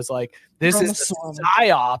Ramaswamy, that was like, this is a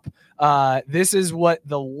psyop. This is what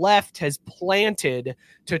the left has planted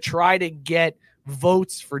to try to get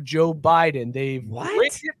votes for Joe Biden. They've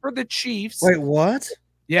rigged it for the Chiefs. Wait, what?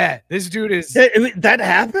 Yeah, this dude is. That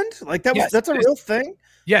happened? Like that's a real thing?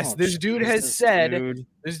 Yes, Oh, this dude has Jesus, said. dude.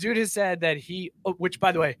 This dude has said that he. Oh, which,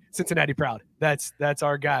 by the way, Cincinnati proud. That's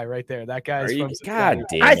our guy right there. That guy is from Cincinnati. God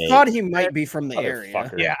damn I it. thought he might be from the area.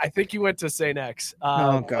 Motherfucker. Yeah, I think he went to St. X.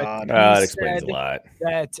 Oh God, that explains a lot.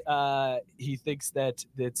 That he thinks that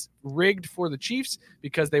it's rigged for the Chiefs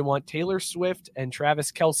because they want Taylor Swift and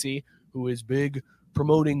Travis Kelce, who is big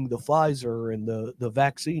promoting the Pfizer and the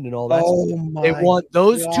vaccine and all that. They want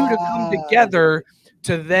those two to come together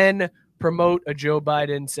to then promote a Joe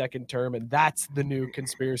Biden second term, and that's the new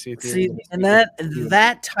conspiracy theory. See, and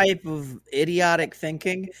that type of idiotic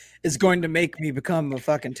thinking is going to make me become a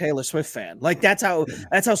fucking Taylor Swift fan. Like that's how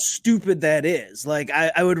stupid that is. Like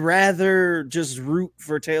I would rather just root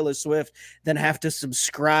for Taylor Swift than have to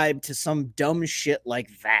subscribe to some dumb shit like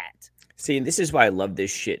that. See, and this is why I love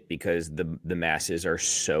this shit, because the masses are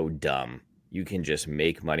so dumb. You can just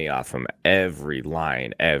make money off from every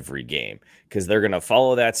line, every game, because they're going to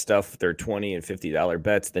follow that stuff with their $20 and $50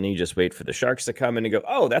 bets. Then you just wait for the sharks to come in and go,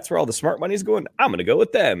 oh, that's where all the smart money's going. I'm going to go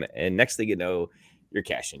with them. And next thing you know, you're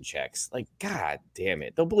cashing checks. Like, God damn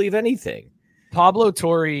it. They'll believe anything. Pablo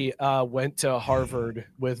Torre went to Harvard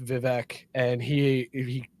with Vivek, and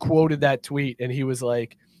he quoted that tweet, and he was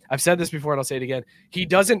like, I've said this before and I'll say it again. He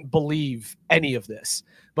doesn't believe any of this,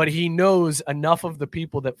 but he knows enough of the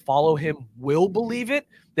people that follow him will believe it,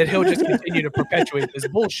 that he'll just continue to perpetuate this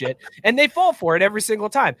bullshit. And they fall for it every single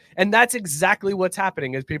time. And that's exactly what's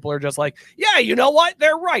happening, is people are just like, yeah, you know what?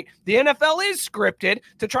 They're right. The NFL is scripted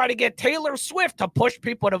to try to get Taylor Swift to push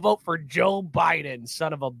people to vote for Joe Biden,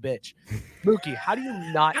 son of a bitch. Mookie, how do you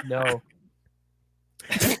not know?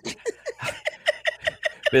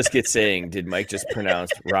 Biscuit saying, did Mike just pronounce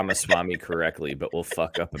Ramaswamy correctly, but will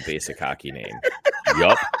fuck up a basic hockey name?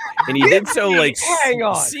 Yup. And he did so like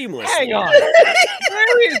seamlessly. Hang on.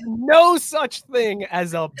 There is no such thing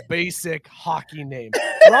as a basic hockey name.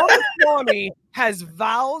 Ramaswamy has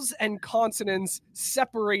vowels and consonants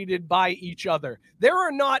separated by each other. There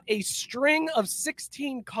are not a string of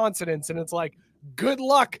 16 consonants, and it's like, good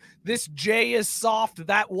luck. This J is soft.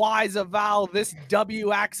 That Y is a vowel. This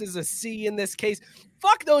W acts as a C in this case.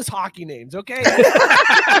 Fuck those hockey names, okay?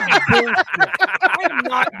 I am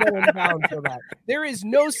not going down for that. There is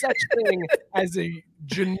no such thing as a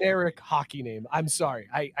generic hockey name. I'm sorry.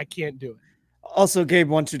 I can't do it. Also, Gabe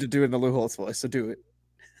wants you to do it in the Lou Holtz voice, so do it.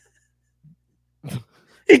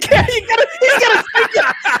 He can't. He's gotta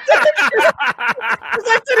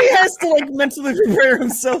That's what he has to like mentally prepare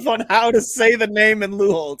himself on how to say the name in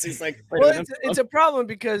Lou Holtz. He's like, well, it's a problem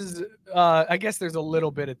because I guess there's a little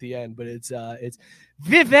bit at the end, but it's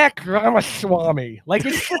Vivek Ramaswamy. Like,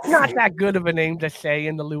 it's just not that good of a name to say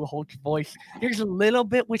in the Lou Holtz voice. There's a little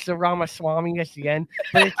bit with the Ramaswamy at the end,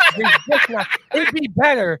 but it's just not. It'd be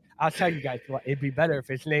better. I'll tell you guys what. It'd be better if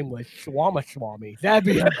his name was Swamaswamy. That'd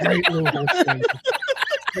be a great Lou Holtz name.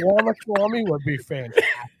 Ramaswamy would be fantastic.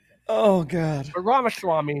 Oh God! But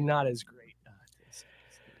Ramaswamy not as great.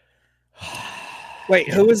 Wait,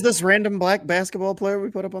 who is this random black basketball player we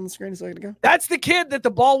put up on the screen a second ago? That's the kid that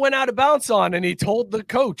the ball went out of bounds on, and he told the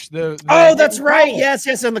coach. Oh, that's right.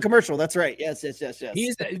 Yes, in the commercial. That's right. Yes.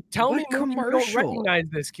 Tell me, commercial? You don't recognize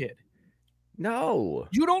this kid. No,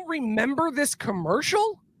 you don't remember this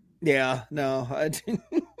commercial? Yeah, no, I didn't.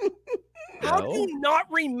 How do you not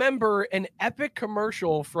remember an epic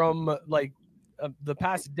commercial from like the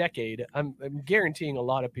past decade? I'm guaranteeing a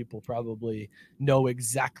lot of people probably know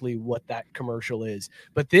exactly what that commercial is.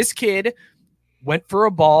 But this kid went for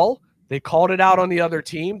a ball. They called it out on the other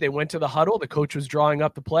team. They went to the huddle. The coach was drawing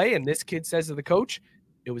up the play. And this kid says to the coach,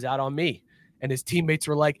 it was out on me. And his teammates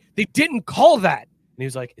were like, they didn't call that. And he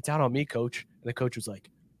was like, it's out on me, coach. And the coach was like,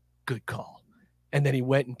 good call. And then he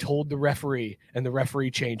went and told the referee, and the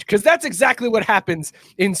referee changed. Because that's exactly what happens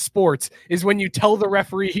in sports, is when you tell the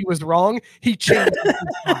referee he was wrong, he changes his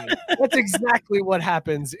mind. That's exactly what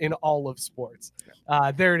happens in all of sports.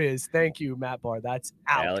 There it is. Thank you, Matt Barr. That's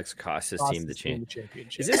out. Alex Costas team the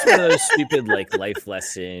championship. Is Is this one of those stupid like life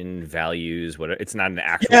lesson values? Whatever. It's not an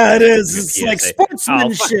actual. Yeah, it is. It's like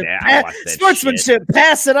sportsmanship. Sportsmanship.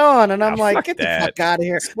 Pass it on, and I'm like, get the fuck out of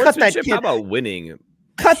here. Cut that kid. How about winning?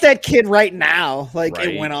 Cut that kid right now. Like,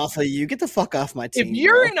 it went off of you. Get the fuck off my team. If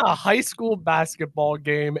you're in a high school basketball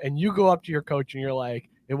game and you go up to your coach and you're like,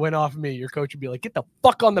 it went off me, your coach would be like, get the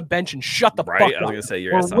fuck on the bench and shut the fuck up. I was gonna say,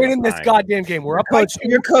 we're winning this goddamn game. We're up by 2.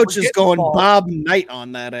 Your coach is going Bob Knight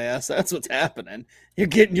on that ass. That's what's happening. You're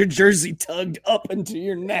getting your jersey tugged up into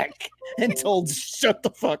your neck and told shut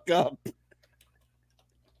the fuck up.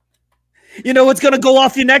 You know what's gonna go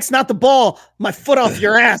off you next? Not the ball. My foot off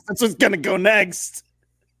your ass. That's what's gonna go next.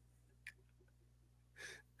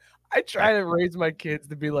 I try to raise my kids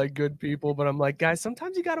to be like good people, but I'm like, guys,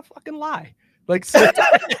 sometimes you gotta fucking lie. Like,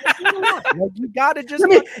 sometimes you gotta just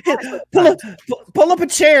pull up a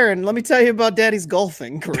chair and let me tell you about Daddy's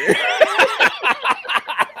golfing career.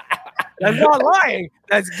 That's not lying.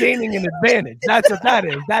 That's gaining an advantage. That's what that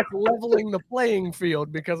is. That's leveling the playing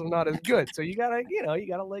field because I'm not as good. So you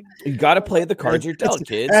gotta play the cards you're dealt,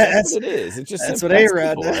 kids. That's what it is. It's just that's what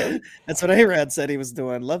A-Rod. That's what A-Rod said he was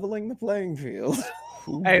doing, leveling the playing field.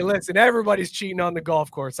 Hey, listen, everybody's cheating on the golf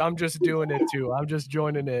course. I'm just doing it too. I'm just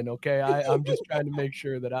joining in. Okay, I'm just trying to make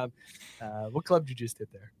sure that I'm. What club did you just hit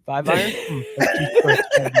there? 5 iron.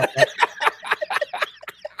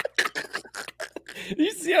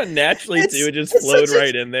 You see how naturally it just flowed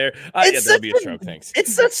right in there. Yeah, that'll be a stroke. Thanks.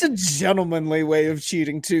 It's such a gentlemanly way of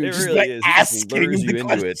cheating too. It just really is. Asking It lures you the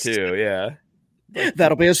into it too. Yeah.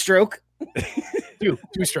 That'll be a stroke. Two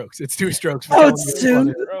strokes. It's 2 strokes. Oh, it's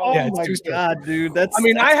 2. Oh yeah, it's my 2 strokes. God, dude.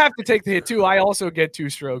 I have to take the hit too. I also get 2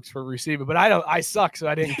 strokes for receiving, but I suck, so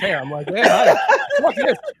I didn't care. I'm like, man, fuck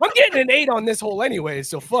this. I'm getting an 8 on this hole anyway,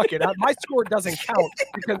 so fuck it. My score doesn't count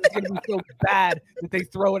because it's gonna be so bad that they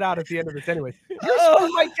throw it out at the end of it anyway. Your score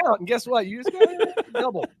might count, and guess what? You just got a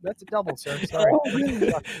double. That's a double, sir. Sorry.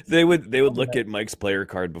 They would look at Mike's player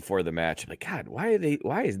card before the match, like, God, why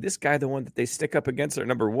is this guy the one that they stick up against their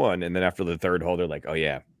number 1? And then after the 3rd hole, they're like, oh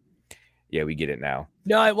yeah, we get it now.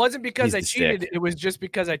 No, it wasn't because I cheated. Stick. It was just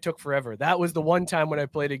because I took forever. That was the one time when I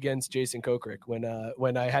played against Jason Kokrick,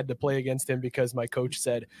 when I had to play against him because my coach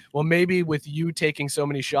said, well, maybe with you taking so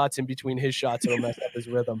many shots in between his shots, it'll mess up his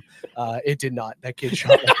rhythm. It did not. That kid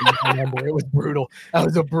shot like a number. It was brutal. That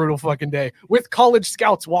was a brutal fucking day with college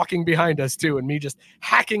scouts walking behind us too, and me just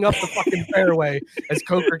hacking up the fucking fairway as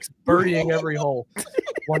Kokrick's birdieing every hole.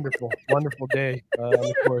 Wonderful, wonderful day.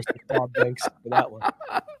 Of course, Bob, thanks for that one.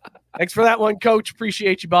 Thanks for that one, Coach.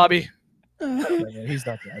 Appreciate you, Bobby. He's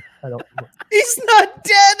not dead. He's not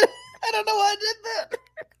dead. I don't know why I did that.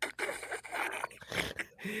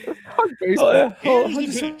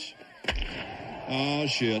 Oh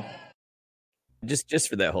shit! Just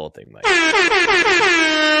for that whole thing, Mike.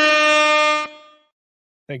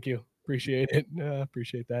 Thank you. Appreciate it.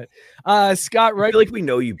 Appreciate that. Scott, right? I feel like we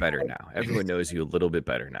know you better now. Everyone knows you a little bit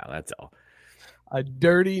better now. That's all. A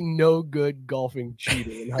dirty, no good golfing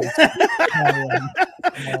cheater in high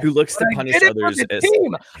school. Who looks to punish others as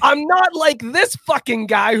team. I'm not like this fucking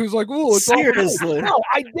guy who's like, "Ooh, it's seriously." No,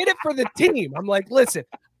 I did it for the team. I'm like,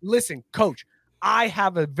 listen, coach. I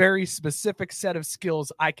have a very specific set of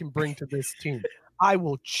skills I can bring to this team. I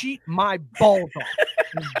will cheat my balls off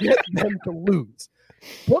and get them to lose.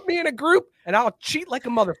 Put me in a group and I'll cheat like a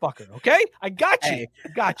motherfucker. Okay, I got you. Hey, I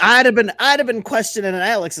got you. I'd have been questioning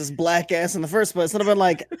Alex's black ass in the first place. I'd have been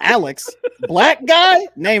like, Alex, black guy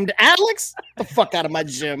named Alex, get the fuck out of my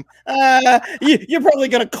gym. You're probably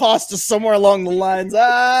gonna cost us somewhere along the lines.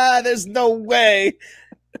 There's no way.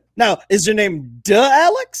 Now, is your name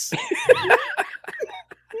Alex?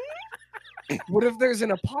 What if there's an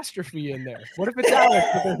apostrophe in there? What if it's Alex,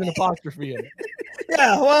 but there's an apostrophe in it?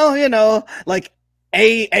 Yeah, well, like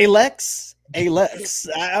Alex.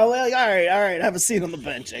 All right. Have a seat on the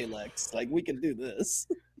bench, Alex. Like, we can do this.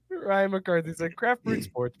 Ryan McCarthy said, Craft Brewed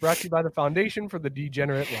Sports, brought to you by the Foundation for the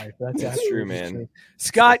Degenerate Life. That's true, man. True.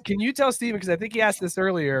 Scott, can you tell Steven, because I think he asked this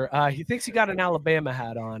earlier, he thinks he got an Alabama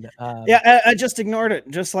hat on. Yeah, I just ignored it,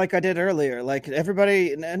 just like I did earlier. Like,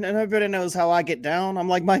 everybody knows how I get down. I'm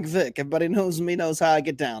like Mike Vick. Everybody knows me, knows how I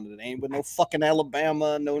get down. It ain't with no fucking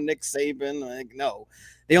Alabama, no Nick Saban. Like, no.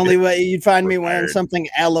 The only way you'd find me wearing something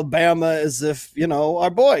Alabama is if, our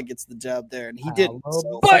boy gets the job there, and he didn't.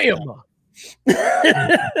 Alabama.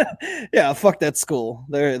 Yeah, fuck that school.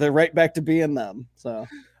 They're right back to being them. So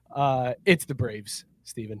it's the Braves,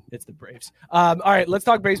 Steven. It's the Braves. All right, let's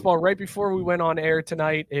talk baseball. Right before we went on air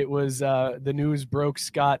tonight, it was the news broke,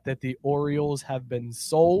 Scott, that the Orioles have been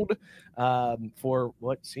sold for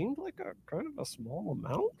what seemed like a kind of a small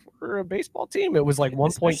amount for a baseball team. It was like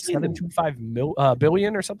 1.725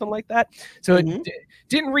 billion or something like that. So it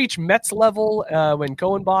didn't reach Mets level when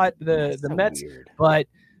Cohen bought the Mets, but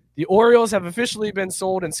the Orioles have officially been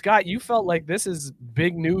sold. And Scott, you felt like this is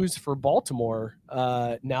big news for Baltimore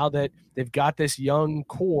now that they've got this young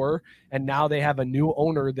core and now they have a new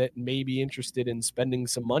owner that may be interested in spending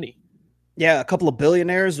some money. Yeah, a couple of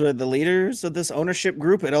billionaires were the leaders of this ownership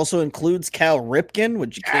group. It also includes Cal Ripken,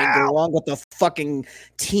 which you can't go wrong with the fucking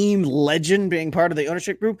team legend being part of the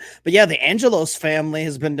ownership group. But yeah, the Angelos family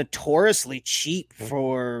has been notoriously cheap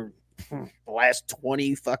for the last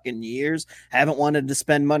 20 fucking years. Haven't wanted to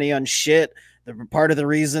spend money on shit. Part of the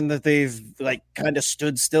reason that they've like kind of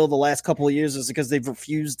stood still the last couple of years is because they've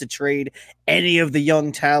refused to trade any of the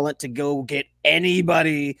young talent to go get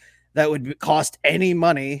anybody that would cost any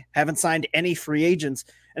money, haven't signed any free agents.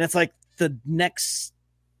 And it's like the next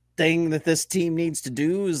thing that this team needs to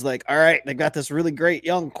do is like, all right, they got this really great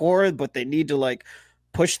young core, but they need to like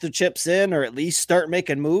push the chips in or at least start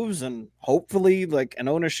making moves. And hopefully like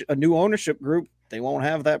a new ownership group, they won't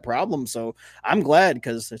have that problem. So I'm glad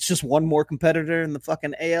because it's just one more competitor in the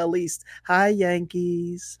fucking AL East. Hi,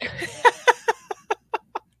 Yankees.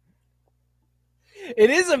 It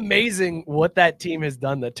is amazing what that team has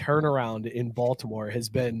done. The turnaround in Baltimore has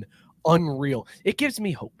been unreal. It gives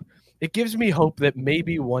me hope. It gives me hope that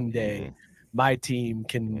maybe one day my team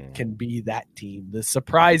can be that team, the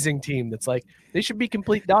surprising team that's like, they should be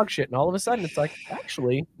complete dog shit. And all of a sudden it's like,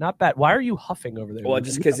 actually not bad. Why are you huffing over there? Well,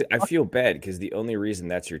 just because I feel bad because the only reason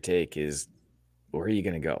that's your take is where are you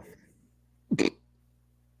going to go?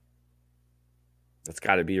 That's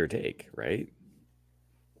got to be your take, right?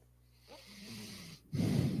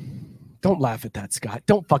 Don't laugh at that, Scott.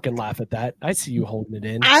 Don't fucking laugh at that. I see you holding it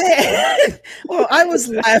in. I was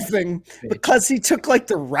laughing because he took like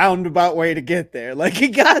the roundabout way to get there. Like he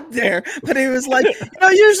got there, but he was like,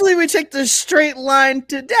 usually we take the straight line.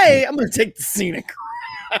 Today, I'm going to take the scenic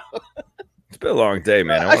route. It's been a long day,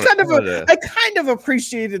 man. I kind of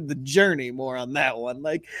appreciated the journey more on that one.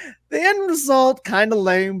 Like the end result, kind of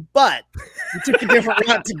lame, but we took a different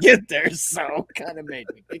route to get there, so it kind of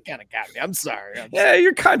got me. I'm sorry. Yeah,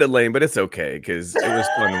 you're kind of lame, but it's okay because it was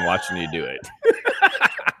fun watching you do it.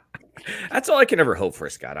 That's all I can ever hope for,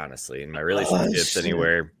 Scott. Honestly, in my relationships,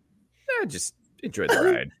 anywhere, just enjoy the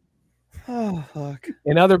ride. Oh, fuck.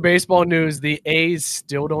 In other baseball news, the A's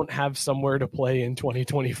still don't have somewhere to play in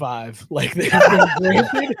 2025. Like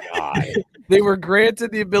they were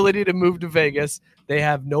granted the ability to move to Vegas. They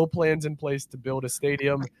have no plans in place to build a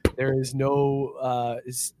stadium. There is no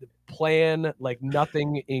plan, like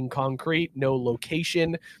nothing in concrete, no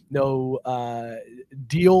location, no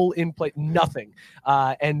deal in place, nothing.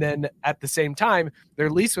 And then at the same time,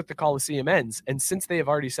 their lease with the Coliseum ends. And since they have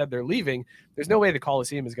already said they're leaving, there's no way the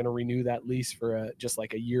Coliseum is going to renew that lease for just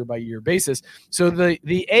like a year-by-year basis. So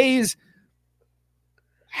the A's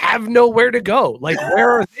have nowhere to go. Like,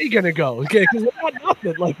 where are they going to go? Okay, because they got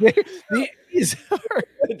nothing. Like, the A's are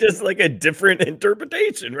just like a different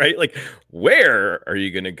interpretation, right? Like, where are you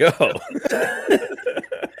going to go?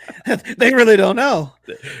 They really don't know.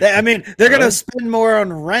 They're going to spend more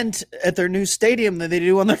on rent at their new stadium than they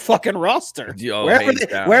do on their fucking roster.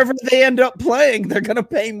 Wherever they end up playing, they're going to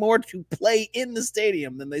pay more to play in the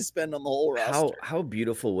stadium than they spend on the whole roster. How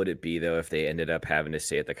beautiful would it be, though, if they ended up having to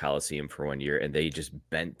stay at the Coliseum for 1 year and they just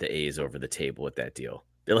bent the A's over the table with that deal?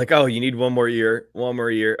 They're like, oh, you need one more year.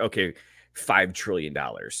 Okay, $5 trillion.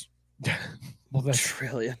 Well, that's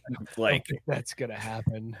trillion. Like that's gonna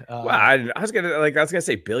happen. Well, I was gonna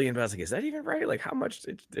say billion, but I was like, is that even right? Like, how much?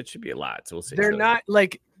 It should be a lot. So we'll see. They're not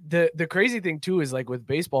like the crazy thing too is like with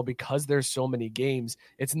baseball, because there's so many games.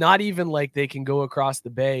 It's not even like they can go across the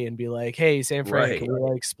bay and be like, hey, San Fran, can we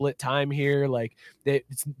like split time here? Like the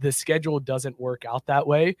schedule doesn't work out that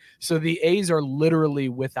way. So the A's are literally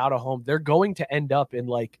without a home. They're going to end up in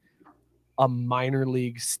like a minor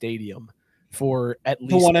league stadium for at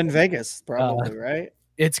least the one in Vegas, probably, right?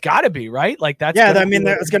 It's got to be, right? Like that's I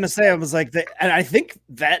was gonna say, I was like, and I think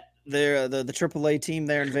that the AAA team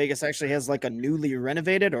there in Vegas actually has like a newly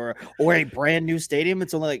renovated or a brand new stadium.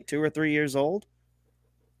 It's only like 2 or 3 years old.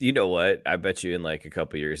 You know what? I bet you in like a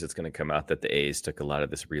couple of years, it's going to come out that the A's took a lot of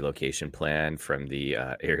this relocation plan from the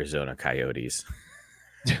Arizona Coyotes.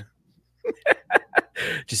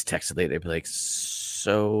 Just text they'd be like,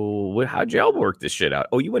 so how'd y'all work this shit out?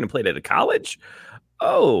 Oh, you went and played at a college?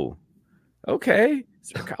 Oh, okay. Is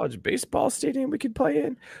there a college baseball stadium we could play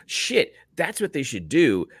in? Shit, that's what they should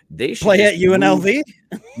do. They should play at UNLV?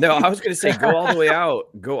 No, I was going to say go all the way out.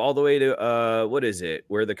 Go all the way to, what is it?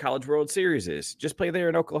 Where the College World Series is. Just play there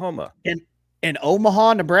in Oklahoma. In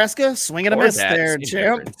Omaha, Nebraska? Swing and a miss there,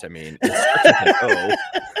 champ. I mean, it's such an O.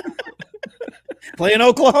 Play in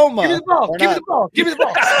Oklahoma. Give me the ball. Give me the ball. Give me the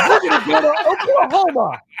ball. We're going to go to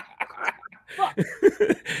Oklahoma.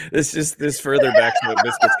 This further backs to what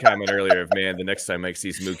Biscuit's comment earlier of, man, the next time Mike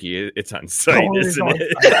sees Mookie, it's on site, isn't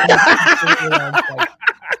it?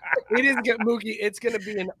 It isn't get Mookie. It's going to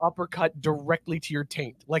be an uppercut directly to your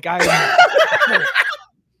taint. Like as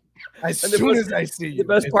soon as I see you. The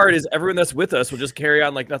best part is everyone that's with us will just carry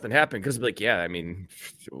on like nothing happened because, like, yeah, I mean,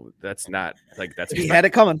 that's not like that's. He had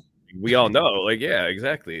it coming. We all know, like, yeah,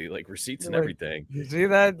 exactly, like receipts and everything. You see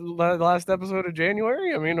that last episode of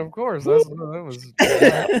January? I mean, of course, that was.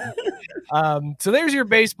 So there's your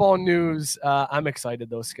baseball news. I'm excited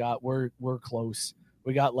though, Scott. We're close.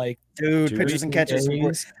 We got like pitchers and catchers.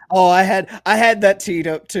 days. Oh, I had that teed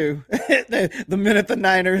up too. the minute the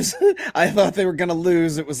Niners, I thought they were gonna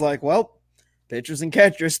lose. It was like, well, pitchers and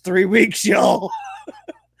catchers, 3 weeks, y'all.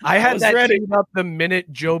 I had was that ready. teed up the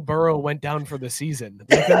minute Joe Burrow went down for the season.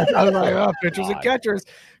 I was like, oh, pitchers and catchers,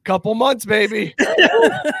 couple months, baby.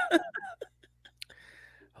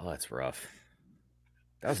 Oh, that's rough.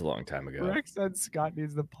 That was a long time ago. Rex said Scott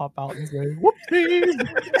needs to pop out and say, whoopsies.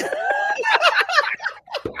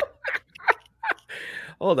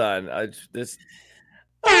 Hold on.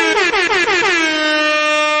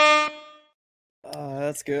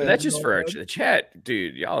 That's good. That's just for the chat,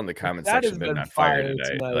 dude. Y'all in the comment That section has been been on fire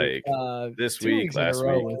fire tonight. Like this 2 week, weeks in a last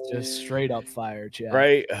row week, was just straight up fire, chat.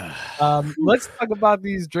 right? Let's talk about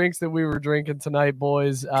these drinks that we were drinking tonight,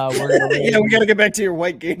 boys. We're gonna we got to get back to your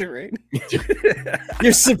white Gatorade.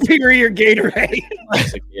 Your superior Gatorade.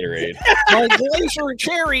 Classic Gatorade. My Glacier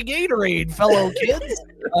Cherry Gatorade, fellow kids.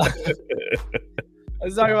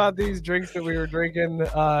 Let's talk about these drinks that we were drinking.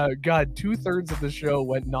 God, 2/3 of the show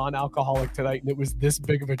went non-alcoholic tonight, and it was this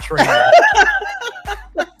big of a train. What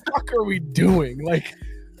the fuck are we doing? Like,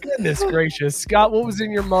 goodness gracious. Scott, what was in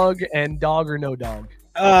your mug, and dog or no dog?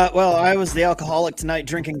 Well, I was the alcoholic tonight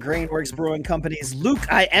drinking Grainworks Brewing Company's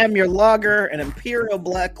Luke, I Am Your Lager, an Imperial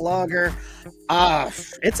Black Lager.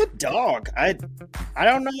 It's a dog. I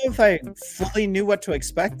don't know if I fully knew what to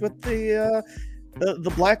expect with the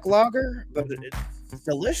black lager, but it's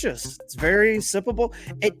delicious. It's very sippable.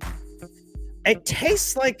 It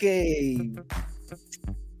tastes like a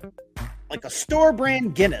store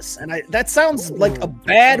brand Guinness, and that sounds like a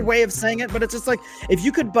bad way of saying it, but it's just like if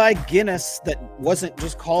you could buy Guinness that wasn't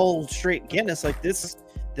just called straight Guinness, like this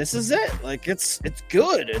is it. Like it's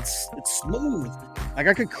good. It's smooth. Like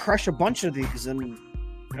I could crush a bunch of these, and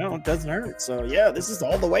it doesn't hurt. So yeah, this is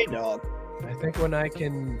all the way, dog. I think when I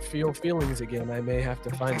can feel feelings again, I may have to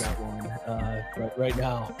find that one. But right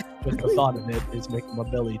now, just the thought of it is making my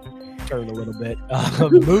belly turn a little bit.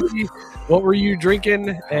 Mookie, what were you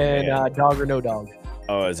drinking? And dog or no dog?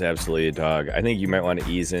 Oh, it's absolutely a dog. I think you might want to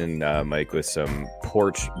ease in, Mike, with some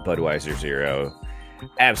Porch Budweiser Zero.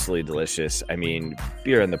 Absolutely delicious. I mean,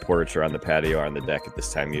 beer on the porch or on the patio or on the deck at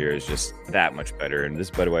this time of year is just that much better. And this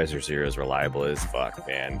Budweiser Zero is reliable as fuck,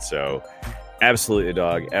 man. So absolutely a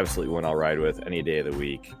dog. Absolutely one I'll ride with any day of the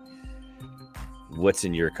week. What's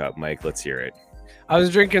in your cup, Mike? Let's hear it. I was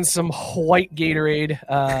drinking some white Gatorade.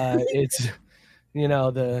 It's,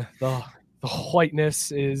 the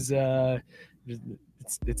whiteness is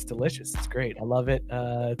it's delicious. It's great. I love it.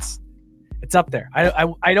 It's up there.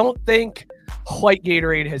 I don't think white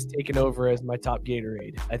Gatorade has taken over as my top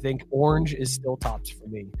Gatorade. I think orange is still tops for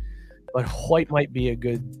me, but white might be a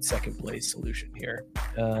good second place solution here.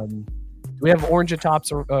 Do we have orange at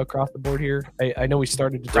tops across the board here? I know we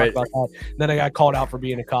started to talk about that. And then I got called out for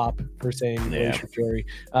being a cop for saying Glacier Cherry.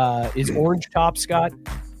 Is orange top, Scott?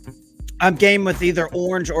 I'm game with either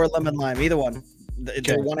orange or lemon lime. Either one.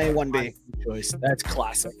 They're 1A, 1B. Choice. That's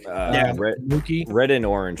classic. Red and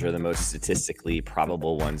orange are the most statistically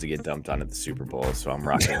probable ones to get dumped on at the Super Bowl, so I'm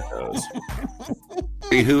rocking with those.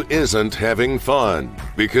 Who isn't having fun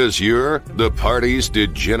because you're the party's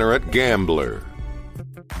degenerate gambler.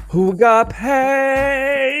 Who got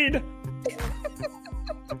paid?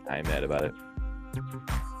 I ain't mad about it.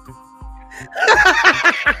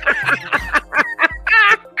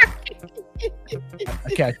 I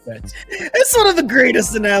catch bets. It's one of the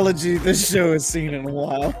greatest analogies this show has seen in a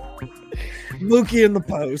while. Mookie in the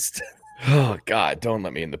post. Oh, God, don't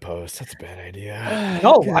let me in the post. That's a bad idea.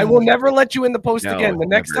 No, I will never let you in the post again. The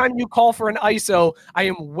next never. time you call for an ISO, I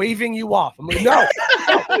am waving you off. I'm like, no.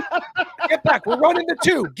 Get back. We're running the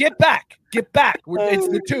 2. Get back. Get back. It's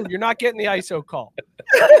the 2. You're not getting the ISO call.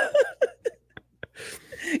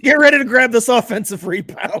 Get ready to grab this offensive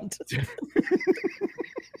rebound.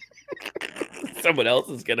 Someone else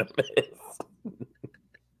is going to miss.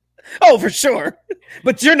 Oh, for sure.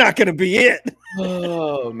 But you're not going to be it.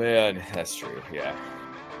 Oh, man. That's true. Yeah.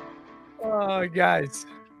 Oh, guys.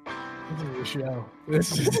 This is the show.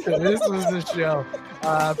 This was the show.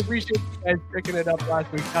 Appreciate you guys picking it up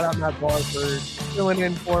last week. Shout out Matt Barr for filling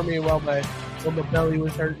in for me while my belly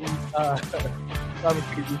was hurting. I'm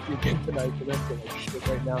going to do again tonight, but that's going to shit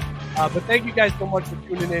right now. But thank you guys so much for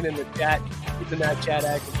tuning in the chat, keeping that chat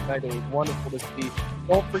active tonight. It was wonderful to see.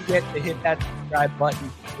 Don't forget to hit that subscribe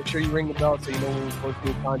button. Make sure you ring the bell so you know when we post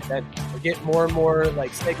new content. We're getting more and more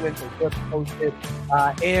segments and clips posted.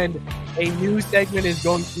 And a new segment is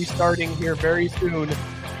going to be starting here very soon.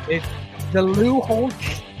 It's the Lou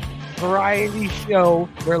Holtz Variety Show,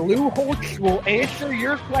 where Lou Holtz will answer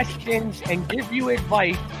your questions and give you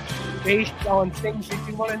advice based on things that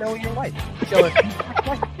you want to know in your life. So if you have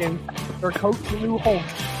questions for Coach Lou Holt,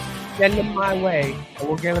 send them my way, and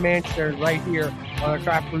we'll get them answered right here on our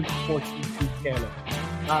Craft Brew Sports YouTube channel.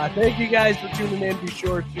 Thank you guys for tuning in. Be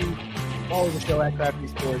sure to follow the show at Crafty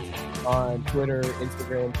Sports on Twitter,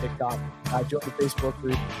 Instagram, TikTok. Join the Facebook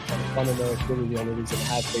group. It's fun to know it's really the only reason to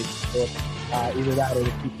have Facebook. Either that or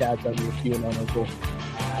to keep tabs on your QAnon uncle.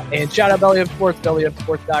 And shout out Belly Up Sports,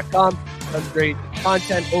 bellyupsports.com. Does great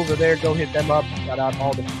content over there. Go hit them up. Shout out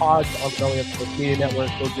all the pods on the Belly Up Sports Media Network.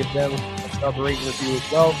 Go give them a star rating review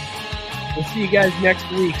as well. We'll see you guys next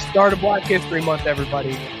week. Start of Black History Month, everybody.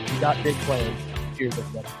 We got big plans. Cheers,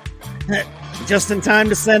 everybody. Just in time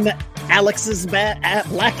to send Alex's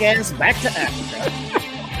black ass back to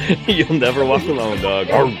Africa. You'll never walk alone, dog.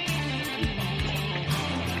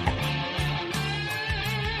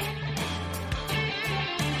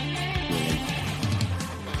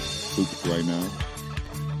 Right now.